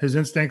 His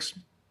instincts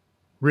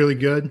really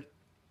good.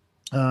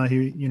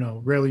 He,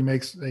 rarely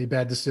makes a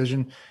bad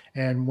decision.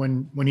 And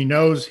when he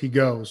knows, he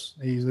goes.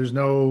 There's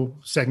no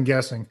second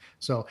guessing.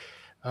 So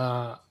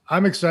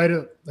I'm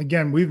excited.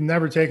 Again, we've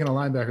never taken a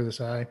linebacker this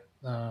high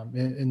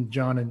in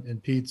John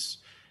and Pete's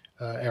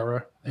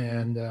era.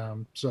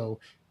 And so,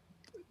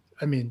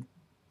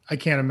 I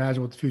can't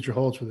imagine what the future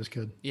holds for this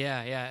kid.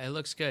 Yeah, it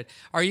looks good.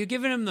 Are you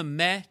giving him the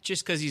meh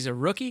just because he's a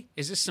rookie?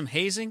 Is this some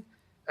hazing?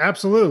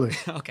 Absolutely.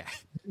 Okay.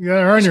 You got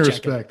to earn your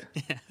respect.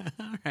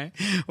 All right.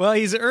 Well,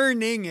 he's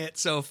earning it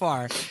so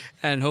far,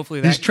 and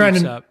hopefully that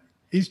keeps up.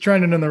 He's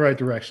trending in the right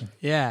direction.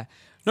 Yeah.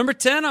 Number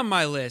 10 on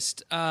my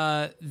list,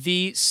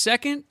 the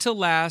second to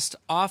last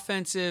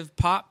offensive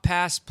pop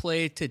pass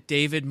play to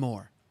David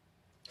Moore.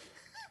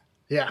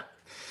 Yeah.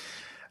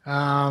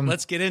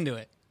 Let's get into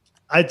it.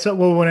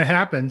 When it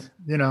happened,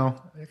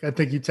 I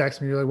think you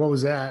texted me, you're like, what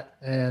was that?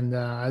 And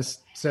I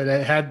said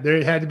it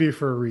had to be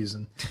for a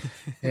reason.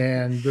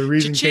 And the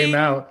reason came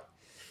out.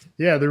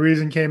 Yeah, the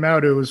reason came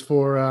out. It was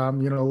for, a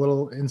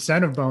little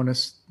incentive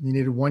bonus. You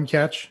needed one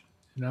catch,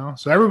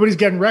 So everybody's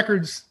getting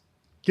records.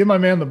 Give my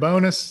man the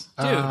bonus.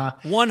 Dude,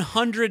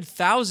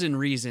 100,000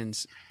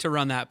 reasons to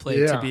run that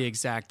play, to be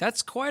exact.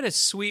 That's quite a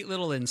sweet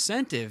little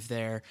incentive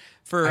there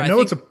for, I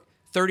think,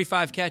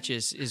 35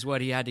 catches is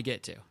what he had to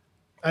get to.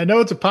 I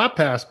know it's a pop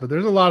pass, but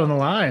there's a lot on the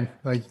line.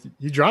 Like,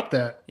 you dropped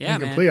that. Yeah,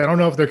 incomplete. Man. I don't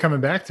know if they're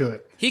coming back to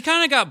it. He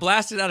kind of got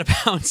blasted out of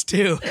bounds,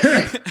 too.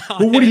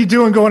 Well, what are you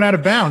doing going out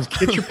of bounds?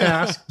 Get your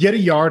pass, get a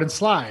yard, and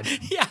slide.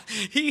 Yeah,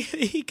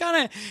 he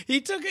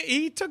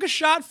took a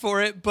shot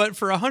for it, but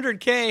for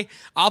 $100K,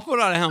 I'll put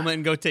on a helmet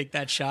and go take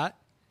that shot.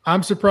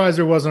 I'm surprised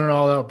there wasn't an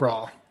all-out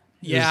brawl.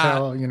 Yeah,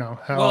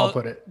 how I'll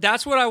put it.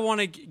 That's what I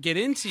want to get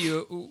into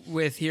you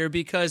with here,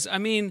 because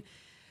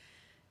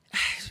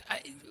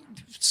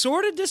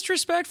sort of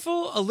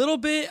disrespectful a little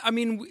bit.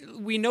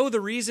 We know the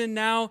reason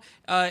now.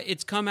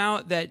 It's come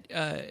out that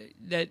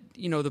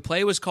the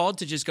play was called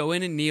to just go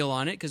in and kneel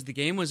on it because the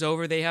game was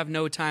over. They have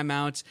no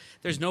timeouts.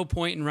 There's no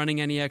point in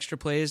running any extra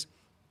plays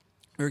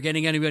or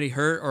getting anybody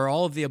hurt or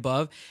all of the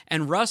above.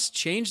 And Russ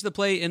changed the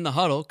play in the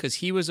huddle because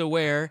he was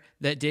aware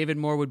that David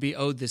Moore would be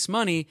owed this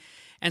money.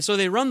 And so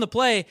they run the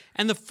play,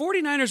 and the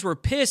 49ers were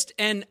pissed.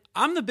 And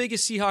I'm the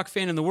biggest Seahawk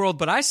fan in the world,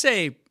 but I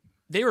say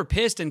they were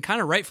pissed, and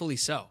kind of rightfully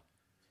so.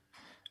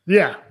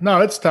 Yeah,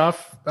 no, it's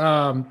tough.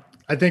 I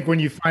think when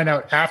you find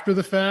out after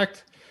the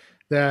fact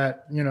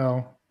that,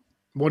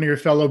 one of your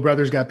fellow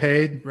brothers got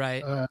paid,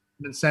 right, an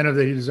incentive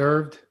that he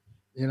deserved,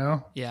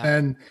 yeah,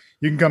 and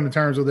you can come to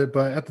terms with it.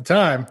 But at the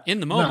time, in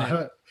the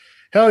moment,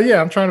 hell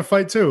yeah, I'm trying to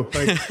fight too.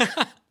 Like,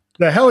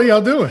 the hell are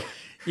y'all doing?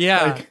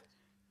 Yeah.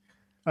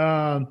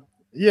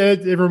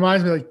 It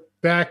reminds me, like,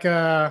 back,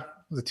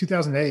 was it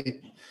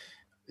 2008?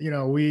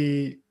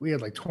 We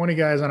had like 20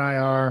 guys on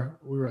IR.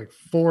 We were like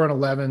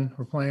 4-11.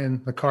 We're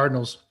playing the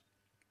Cardinals.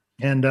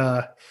 And,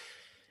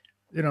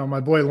 my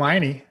boy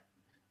Liney,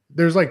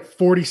 there's like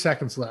 40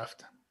 seconds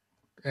left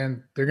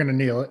and they're going to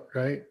kneel it,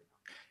 right?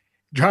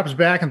 Drops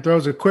back and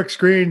throws a quick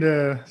screen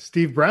to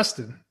Steve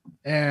Breston.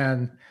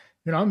 And,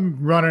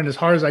 I'm running as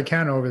hard as I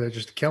can over there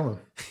just to kill him,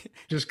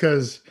 just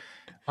because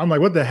I'm like,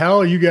 what the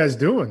hell are you guys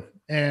doing?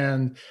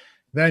 And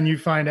then you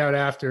find out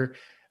after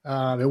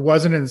it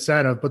wasn't an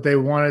incentive, but they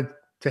wanted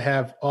to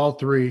have all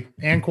three,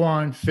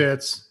 Anquan,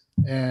 Fitz,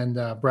 and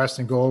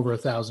Breston go over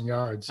 1,000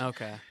 yards.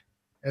 Okay.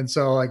 And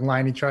so like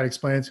Liney tried to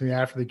explain it to me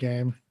after the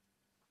game.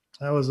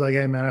 I was like,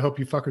 hey man, I hope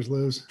you fuckers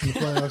lose in the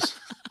playoffs.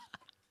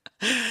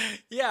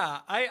 Yeah,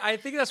 I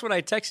think that's what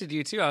I texted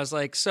you too. I was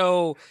like,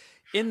 so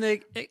in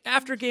the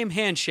after game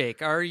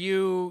handshake, are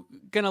you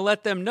going to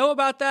let them know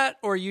about that,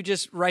 or you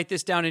just write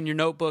this down in your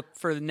notebook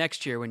for the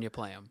next year when you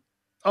play them?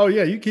 Oh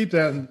yeah, you keep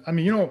that. I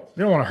mean, you don't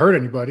want to hurt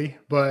anybody,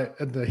 but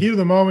at the heat of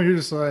the moment, you're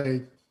just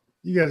like,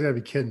 you guys gotta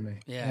be kidding me.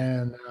 Yeah.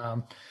 And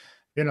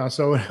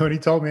so when he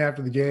told me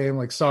after the game,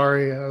 like,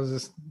 sorry, I was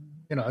just,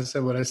 I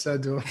said what I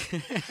said to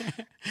him.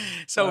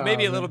 So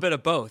maybe a little bit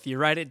of both. You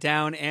write it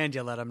down and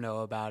you let them know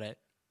about it.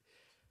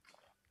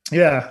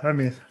 Yeah, I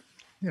mean,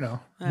 me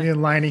and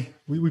Liney,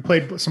 we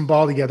played some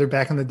ball together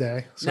back in the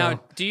day. So.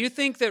 Now, do you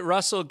think that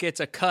Russell gets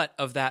a cut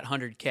of that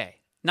 100K?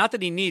 Not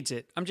that he needs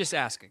it. I'm just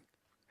asking.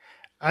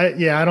 I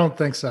don't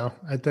think so.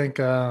 I think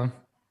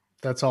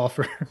that's all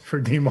for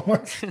D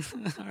Moore.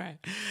 All right.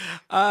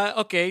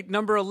 Okay,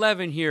 number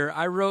 11 here.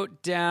 I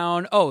wrote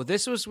down,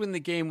 this was when the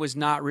game was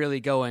not really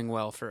going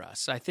well for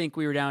us. I think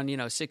we were down,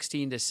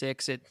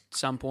 16-6 at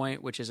some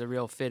point, which is a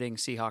real fitting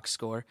Seahawks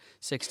score,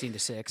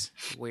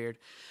 16-6. Weird.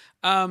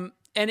 And,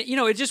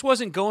 it just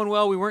wasn't going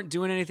well. We weren't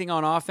doing anything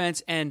on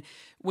offense. And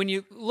when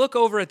you look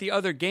over at the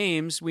other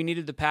games, we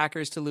needed the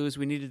Packers to lose.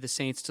 We needed the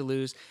Saints to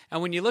lose.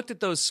 And when you looked at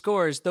those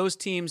scores, those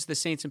teams, the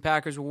Saints and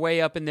Packers, were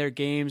way up in their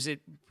games. It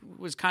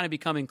was kind of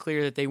becoming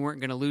clear that they weren't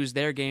going to lose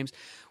their games,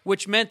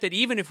 which meant that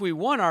even if we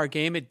won our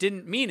game, it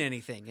didn't mean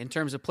anything in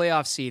terms of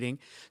playoff seeding.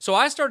 So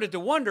I started to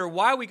wonder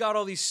why we got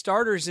all these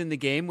starters in the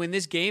game when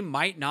this game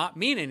might not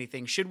mean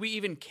anything. Should we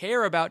even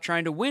care about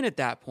trying to win at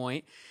that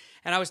point?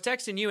 And I was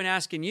texting you and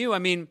asking you, I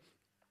mean,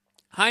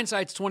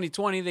 hindsight's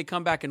 20/20, they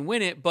come back and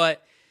win it,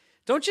 but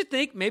don't you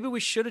think maybe we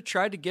should have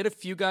tried to get a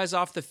few guys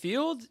off the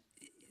field?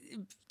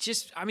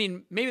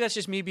 Maybe that's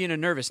just me being a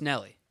nervous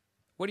Nelly.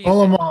 What do you think?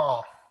 Pull them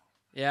all.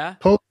 Yeah?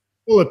 Pull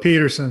a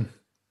Peterson.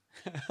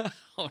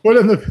 Put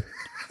in the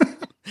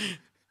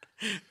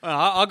Well,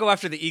 I'll go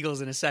after the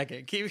Eagles in a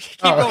second. Keep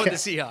going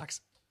with the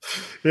Seahawks.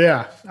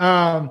 Yeah.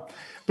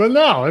 But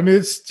no, I mean,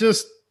 it's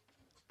just,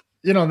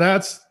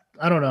 that's,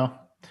 I don't know.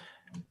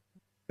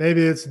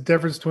 Maybe it's the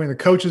difference between the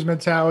coach's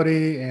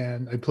mentality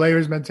and a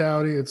player's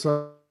mentality. It's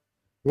like,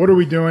 what are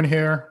we doing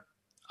here?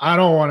 I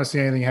don't want to see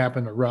anything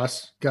happen to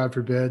Russ, God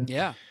forbid.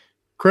 Yeah.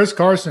 Chris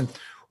Carson,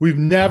 we've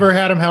never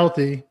had him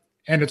healthy,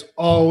 and it's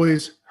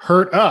always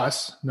hurt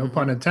us, no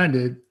pun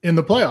intended, in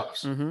the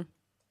playoffs. Mm-hmm.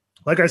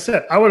 Like I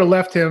said, I would have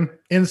left him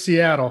in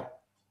Seattle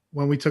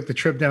when we took the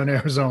trip down to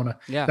Arizona.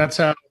 Yeah. That's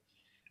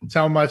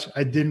how much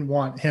I didn't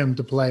want him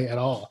to play at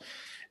all.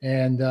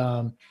 And,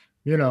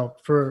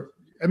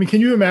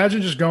 can you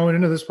imagine just going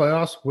into this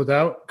playoffs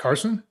without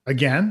Carson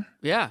again?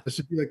 Yeah. This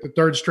would be like the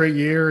third straight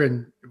year.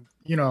 And,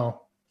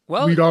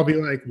 well, we'd all be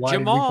like, why did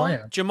we play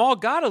him? Jamal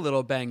got a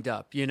little banged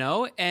up,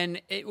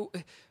 and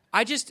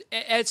I just,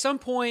 at some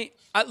point,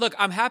 look,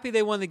 I'm happy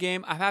they won the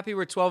game. I'm happy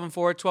we're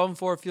 12-4.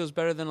 12-4 feels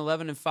better than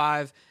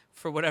 11-5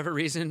 for whatever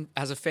reason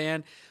as a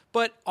fan.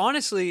 But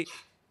honestly,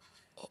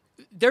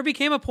 there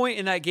became a point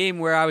in that game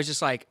where I was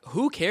just like,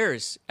 who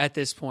cares at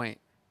this point?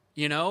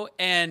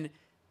 And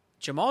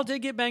Jamal did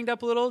get banged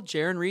up a little.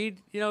 Jaron Reed,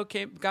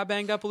 got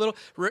banged up a little.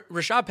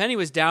 Rashad Penny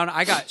was down.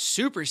 I got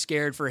super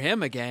scared for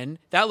him again.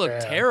 That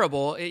looked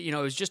terrible. It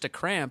was just a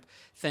cramp,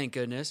 thank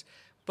goodness.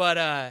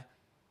 But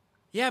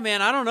yeah,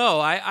 man, I don't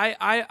know.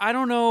 I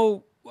don't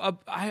know.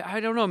 I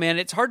don't know, man.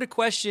 It's hard to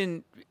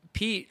question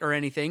Pete or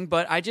anything,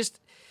 but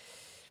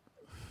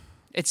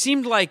it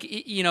seemed like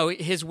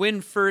his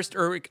win first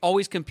or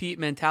always compete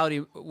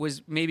mentality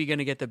was maybe going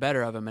to get the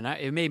better of him, and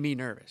it made me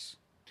nervous.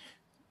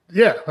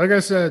 Yeah, like I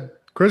said.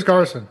 Chris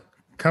Carson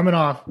coming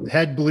off,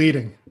 head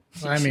bleeding.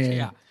 I mean,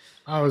 yeah.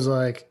 I was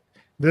like,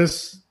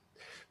 this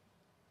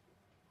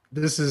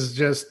is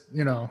just,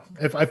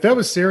 if that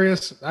was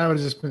serious, I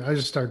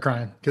just start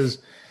crying because,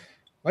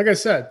 like I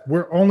said,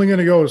 we're only going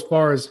to go as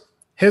far as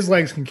his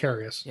legs can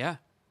carry us. Yeah.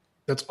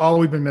 That's all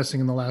we've been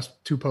missing in the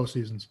last two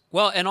postseasons.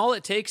 Well, and all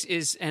it takes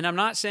is, and I'm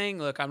not saying,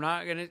 look, I'm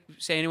not going to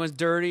say anyone's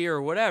dirty or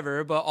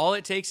whatever, but all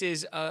it takes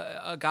is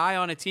a guy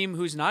on a team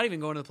who's not even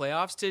going to the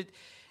playoffs to –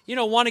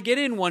 want to get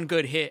in one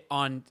good hit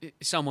on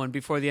someone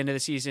before the end of the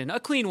season. A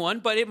clean one,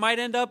 but it might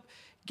end up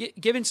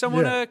giving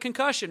someone a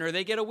concussion or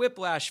they get a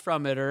whiplash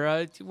from it or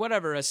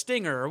a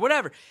stinger or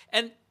whatever.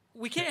 And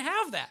we can't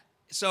have that.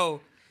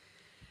 So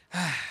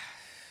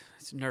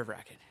it's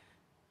nerve-wracking.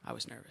 I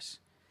was nervous.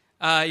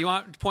 You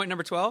want point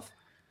number 12?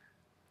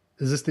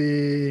 Is this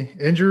the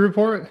injury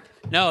report?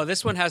 No,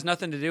 this one has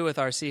nothing to do with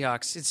our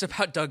Seahawks. It's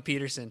about Doug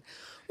Peterson.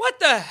 What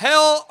the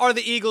hell are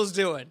the Eagles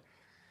doing?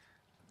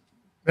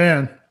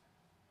 Man.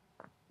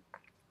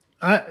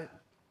 I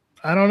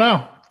don't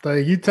know.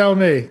 Like, you tell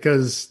me,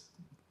 because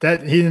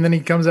and then he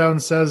comes out and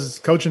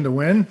says coaching to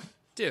win.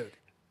 Dude.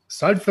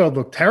 Sudfeld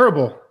looked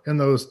terrible in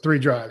those 3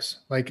 drives.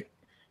 Like,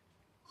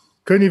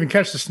 couldn't even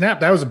catch the snap.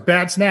 That was a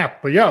bad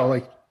snap. But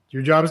like,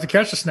 your job is to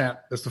catch the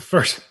snap. That's the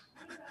first.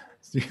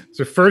 It's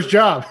your first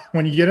job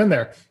when you get in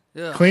there.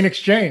 Ugh. Clean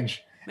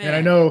exchange. Man. And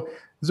I know it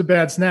was a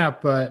bad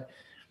snap, but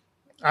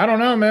I don't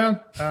know, man.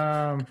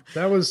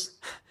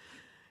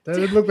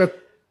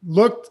 It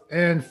looked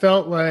and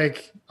felt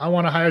like I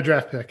want a higher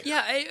draft pick.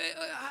 Yeah.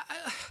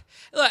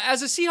 Look,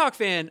 as a Seahawk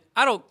fan,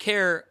 I don't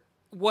care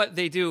what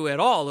they do at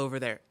all over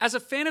there. As a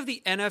fan of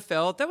the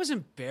NFL, that was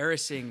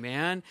embarrassing,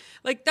 man.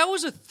 Like, that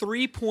was a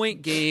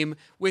 3-point game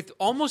with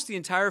almost the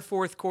entire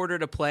fourth quarter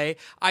to play.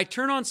 I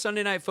turn on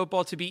Sunday Night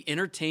Football to be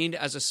entertained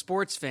as a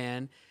sports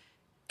fan,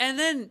 and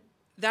then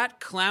that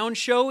clown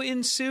show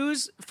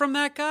ensues from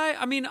that guy.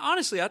 I mean,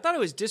 honestly, I thought it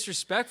was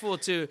disrespectful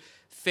to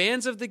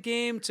fans of the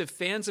game, to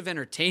fans of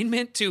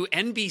entertainment, to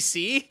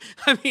NBC.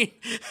 I mean,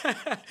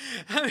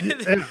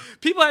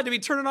 people had to be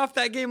turning off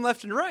that game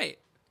left and right.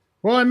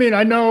 Well, I mean,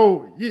 I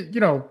know,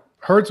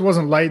 Hurts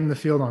wasn't lighting the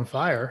field on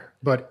fire,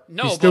 but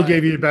he still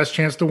gave you the best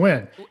chance to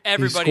win.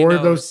 Everybody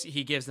knows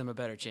he gives them a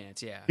better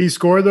chance, yeah. He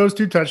scored those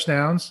 2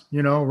 touchdowns,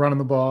 running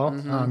the ball.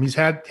 Mm-hmm. He's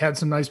had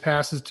some nice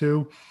passes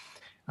too.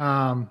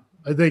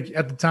 I think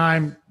at the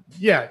time,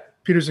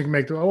 Peterson can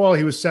make he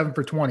was 7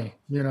 for 20,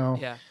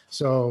 Yeah.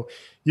 So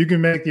you can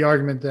make the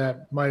argument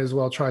that might as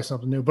well try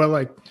something new. But,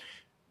 like,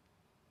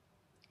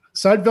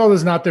 Sudfeld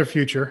is not their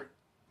future.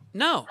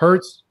 No.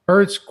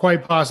 Hurts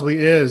quite possibly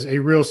is a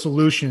real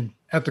solution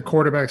at the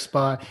quarterback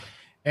spot.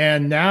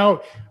 And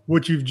now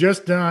what you've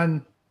just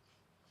done,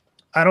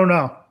 I don't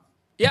know.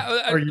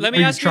 Yeah, let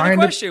me ask you the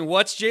question.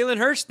 What's Jalen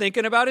Hurts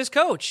thinking about his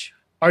coach?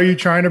 Are you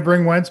trying to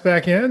bring Wentz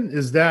back in?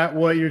 Is that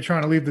what you're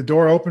trying to leave the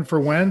door open for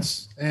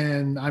Wentz?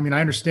 And, I mean, I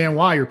understand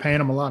why you're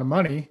paying him a lot of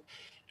money.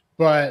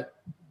 But,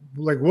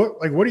 what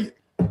do you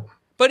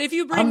 – But if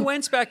you bring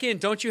Wentz back in,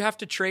 don't you have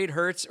to trade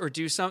Hurts or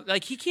do something?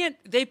 Like,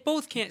 they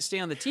both can't stay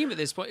on the team at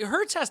this point.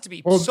 Hurts has to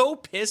be so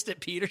pissed at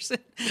Peterson.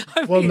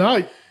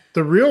 No,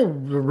 the real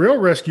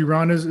risk you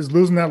run is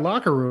losing that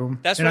locker room.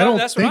 That's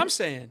what I'm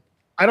saying.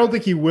 I don't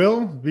think he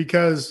will,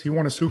 because he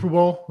won a Super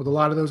Bowl with a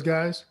lot of those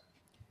guys.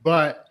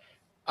 But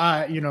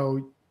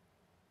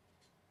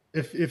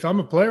if I'm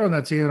a player on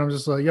that team, I'm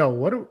just like,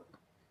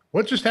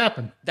 what just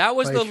happened? That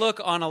was the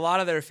look on a lot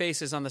of their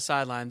faces on the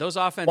sideline. Those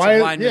offensive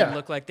linemen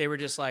looked like they were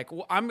just like,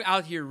 well, I'm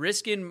out here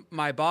risking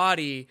my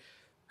body,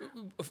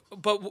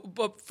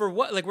 but for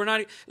what? Like, we're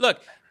not.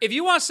 Look, if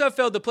you want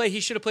Sudfeld to play, he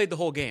should have played the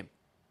whole game.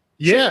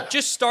 Yeah,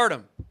 just start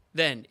him.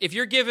 Then, if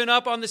you're giving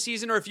up on the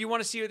season, or if you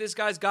want to see what this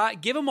guy's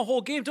got, give him a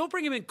whole game. Don't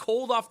bring him in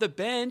cold off the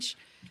bench.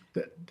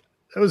 That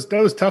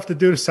was tough to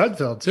do to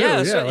Sudfeld too.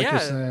 You're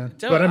saying.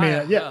 But I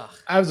mean,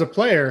 as a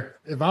player,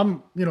 if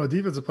I'm a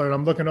defensive player,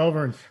 I'm looking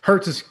over and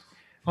Hurts is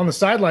on the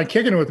sideline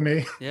kicking it with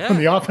me when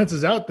the offense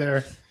is out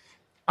there.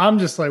 I'm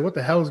just like, what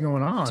the hell is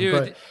going on?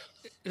 Dude,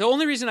 the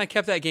only reason I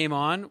kept that game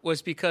on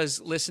was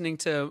because listening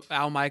to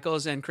Al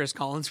Michaels and Chris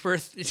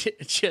Collinsworth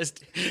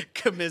just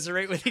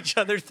commiserate with each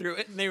other through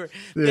it, and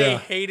they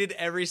hated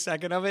every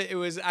second of it. It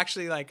was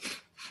actually like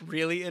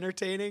really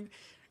entertaining,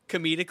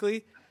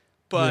 comedically,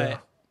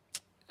 but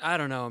I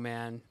don't know,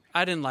 man.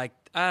 I don't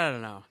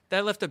know.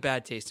 That left a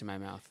bad taste in my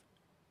mouth.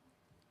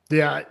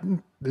 Yeah,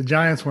 the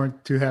Giants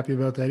weren't too happy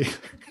about that either.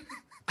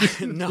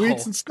 No.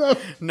 Tweets and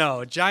stuff.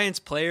 No, Giants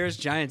players,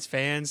 Giants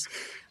fans.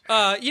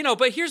 But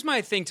here's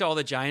my thing to all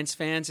the Giants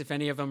fans. If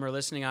any of them are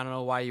listening, I don't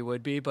know why you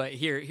would be, but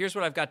here's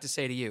what I've got to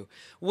say to you.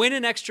 Win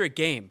an extra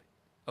game,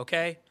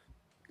 okay?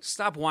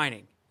 Stop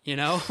whining,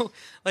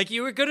 Like,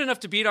 you were good enough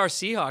to beat our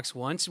Seahawks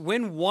once.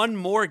 Win one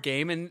more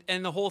game,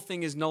 and the whole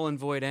thing is null and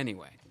void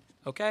anyway,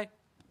 okay?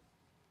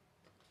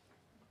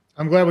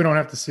 I'm glad we don't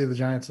have to see the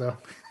Giants, though.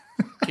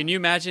 Can you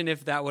imagine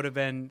if that would have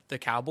been the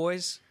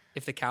Cowboys?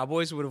 If the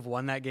Cowboys would have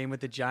won that game with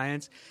the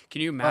Giants?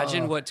 Can you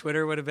imagine what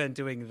Twitter would have been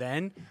doing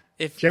then?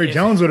 If Jerry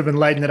Jones would have been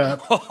lighting it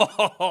up.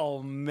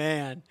 Oh,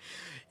 man.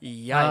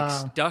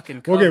 Yikes. Duck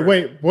and cover. Okay,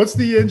 wait. What's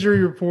the injury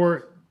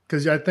report?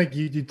 Because I think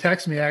you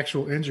text me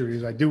actual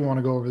injuries. I do want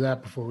to go over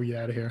that before we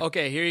get out of here.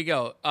 Okay, here you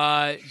go.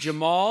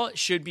 Jamal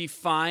should be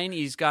fine.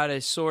 He's got a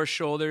sore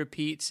shoulder,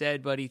 Pete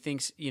said, but he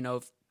thinks,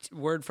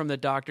 word from the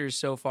doctors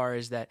so far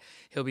is that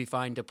he'll be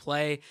fine to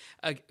play.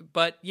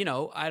 But,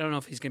 I don't know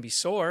if he's going to be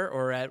sore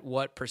or at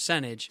what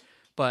percentage,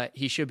 but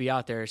he should be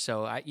out there.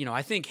 So,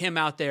 I think him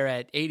out there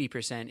at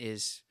 80%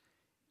 is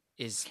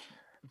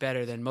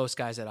better than most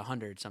guys at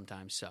 100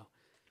 sometimes. So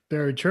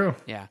very true.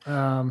 Yeah.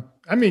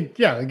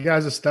 The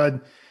guy's a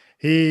stud.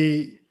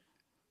 He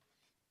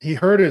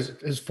hurt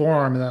his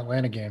forearm in that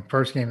Atlanta game,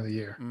 first game of the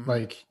year. Mm-hmm.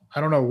 Like,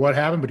 I don't know what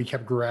happened, but he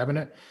kept grabbing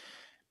it.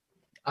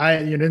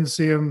 You didn't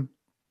see him,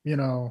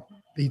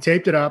 he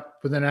taped it up,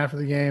 but then after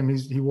the game,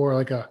 he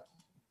wore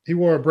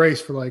a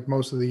brace for like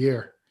most of the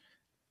year.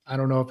 I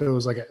don't know if it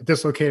was like a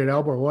dislocated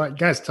elbow or what.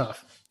 Guy's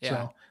tough.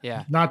 Yeah.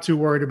 So not too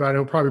worried about it.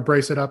 He'll probably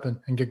brace it up and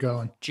get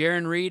going.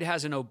 Jaron Reed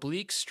has an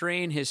oblique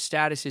strain. His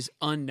status is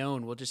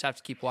unknown. We'll just have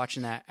to keep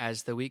watching that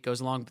as the week goes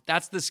along. But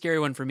that's the scary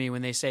one for me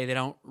when they say they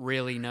don't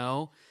really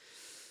know.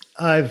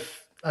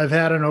 I've I've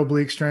had an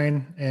oblique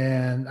strain,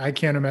 and I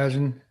can't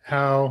imagine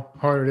how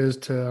hard it is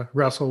to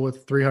wrestle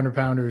with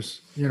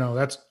 300-pounders.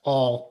 That's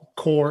all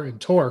core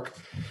and torque.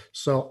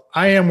 So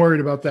I am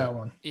worried about that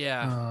one.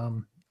 Yeah.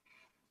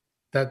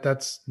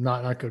 That's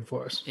not good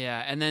for us.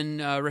 Yeah, and then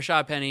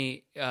Rashad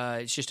Penny,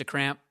 it's just a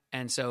cramp,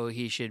 and so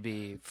he should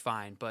be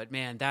fine. But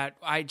man, that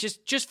I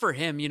just for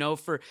him,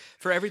 for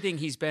everything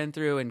he's been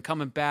through and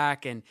coming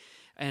back and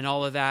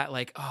all of that,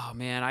 like, oh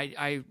man,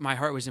 I my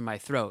heart was in my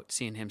throat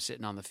seeing him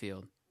sitting on the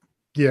field.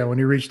 Yeah, when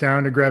he reached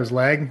down to grab his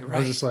leg, Right. I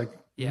was just like,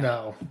 Yeah.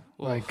 no,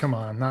 like, come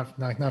on,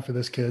 not for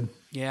this kid.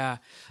 Yeah.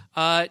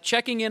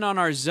 Checking in on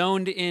our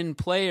zoned in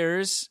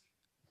players,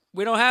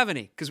 we don't have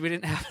any because we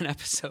didn't have an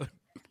episode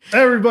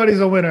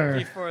Everybody's a winner.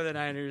 before the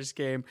Niners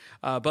game.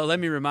 But let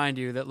me remind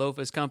you that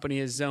Lofa's company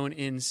is Zone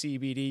In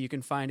CBD. You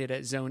can find it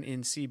at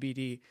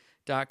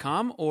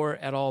zoneincbd.com or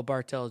at all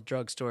Bartell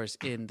drugstores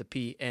in the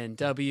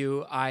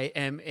PNW. I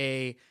am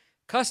a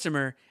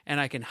customer,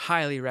 and I can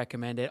highly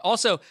recommend it.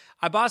 Also,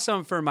 I bought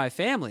some for my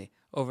family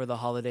over the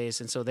holidays,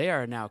 and so they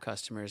are now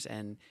customers,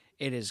 and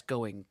it is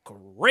going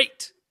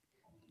great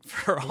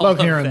for all Love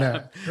of hearing them.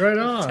 that. Right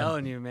I'm on.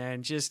 telling you,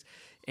 man, just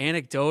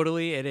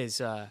anecdotally, it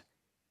is.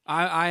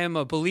 I am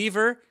a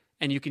believer,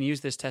 and you can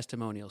use this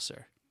testimonial,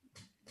 sir.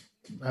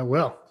 I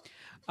will.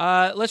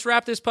 Let's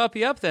wrap this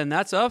puppy up then.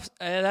 That's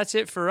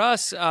it for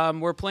us.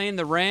 We're playing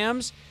the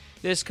Rams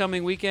this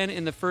coming weekend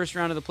in the first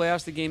round of the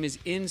playoffs. The game is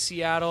in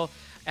Seattle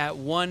at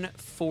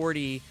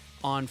 1:40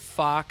 on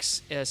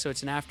Fox. So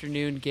it's an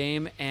afternoon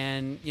game,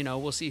 and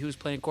we'll see who's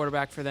playing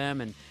quarterback for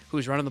them and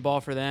who's running the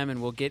ball for them,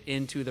 and we'll get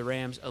into the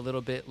Rams a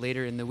little bit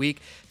later in the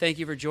week. Thank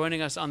you for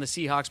joining us on the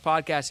Seahawks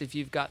podcast. If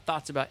you've got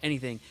thoughts about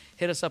anything,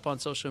 hit us up on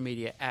social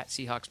media at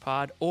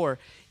SeahawksPod or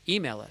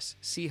email us,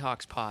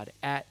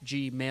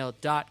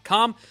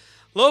 seahawkspod@gmail.com.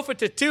 Lofa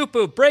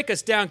Tatupu, break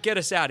us down, get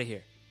us out of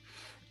here.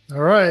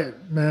 All right,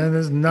 man.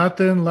 There's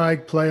nothing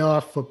like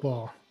playoff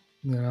football.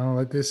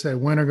 Like they say,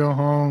 win or go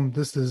home.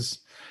 This is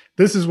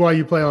why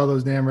you play all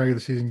those damn regular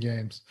season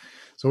games.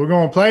 So we're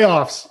going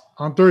playoffs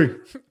on 3.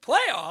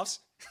 Playoffs?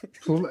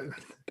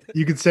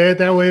 You can say it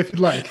that way if you'd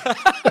like.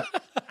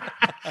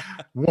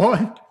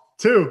 1,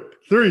 2,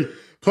 3.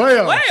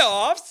 Playoffs.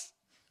 Playoffs?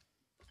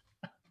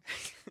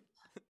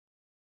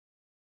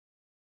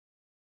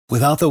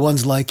 Without the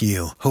ones like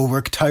you, who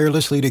work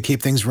tirelessly to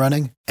keep things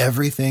running,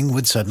 everything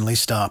would suddenly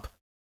stop.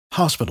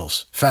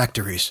 Hospitals,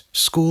 factories,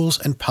 schools,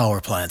 and power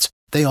plants,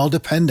 they all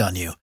depend on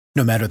you.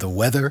 No matter the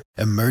weather,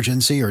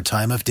 emergency, or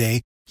time of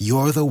day,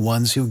 you're the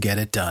ones who get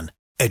it done.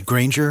 At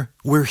Grainger,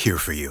 we're here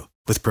for you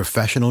with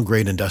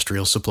professional-grade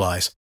industrial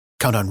supplies.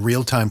 Count on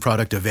real-time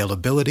product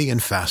availability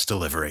and fast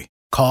delivery.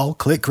 Call,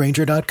 click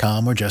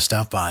Grainger.com, or just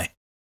stop by.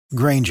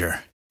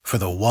 Grainger, for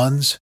the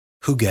ones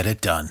who get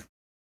it done.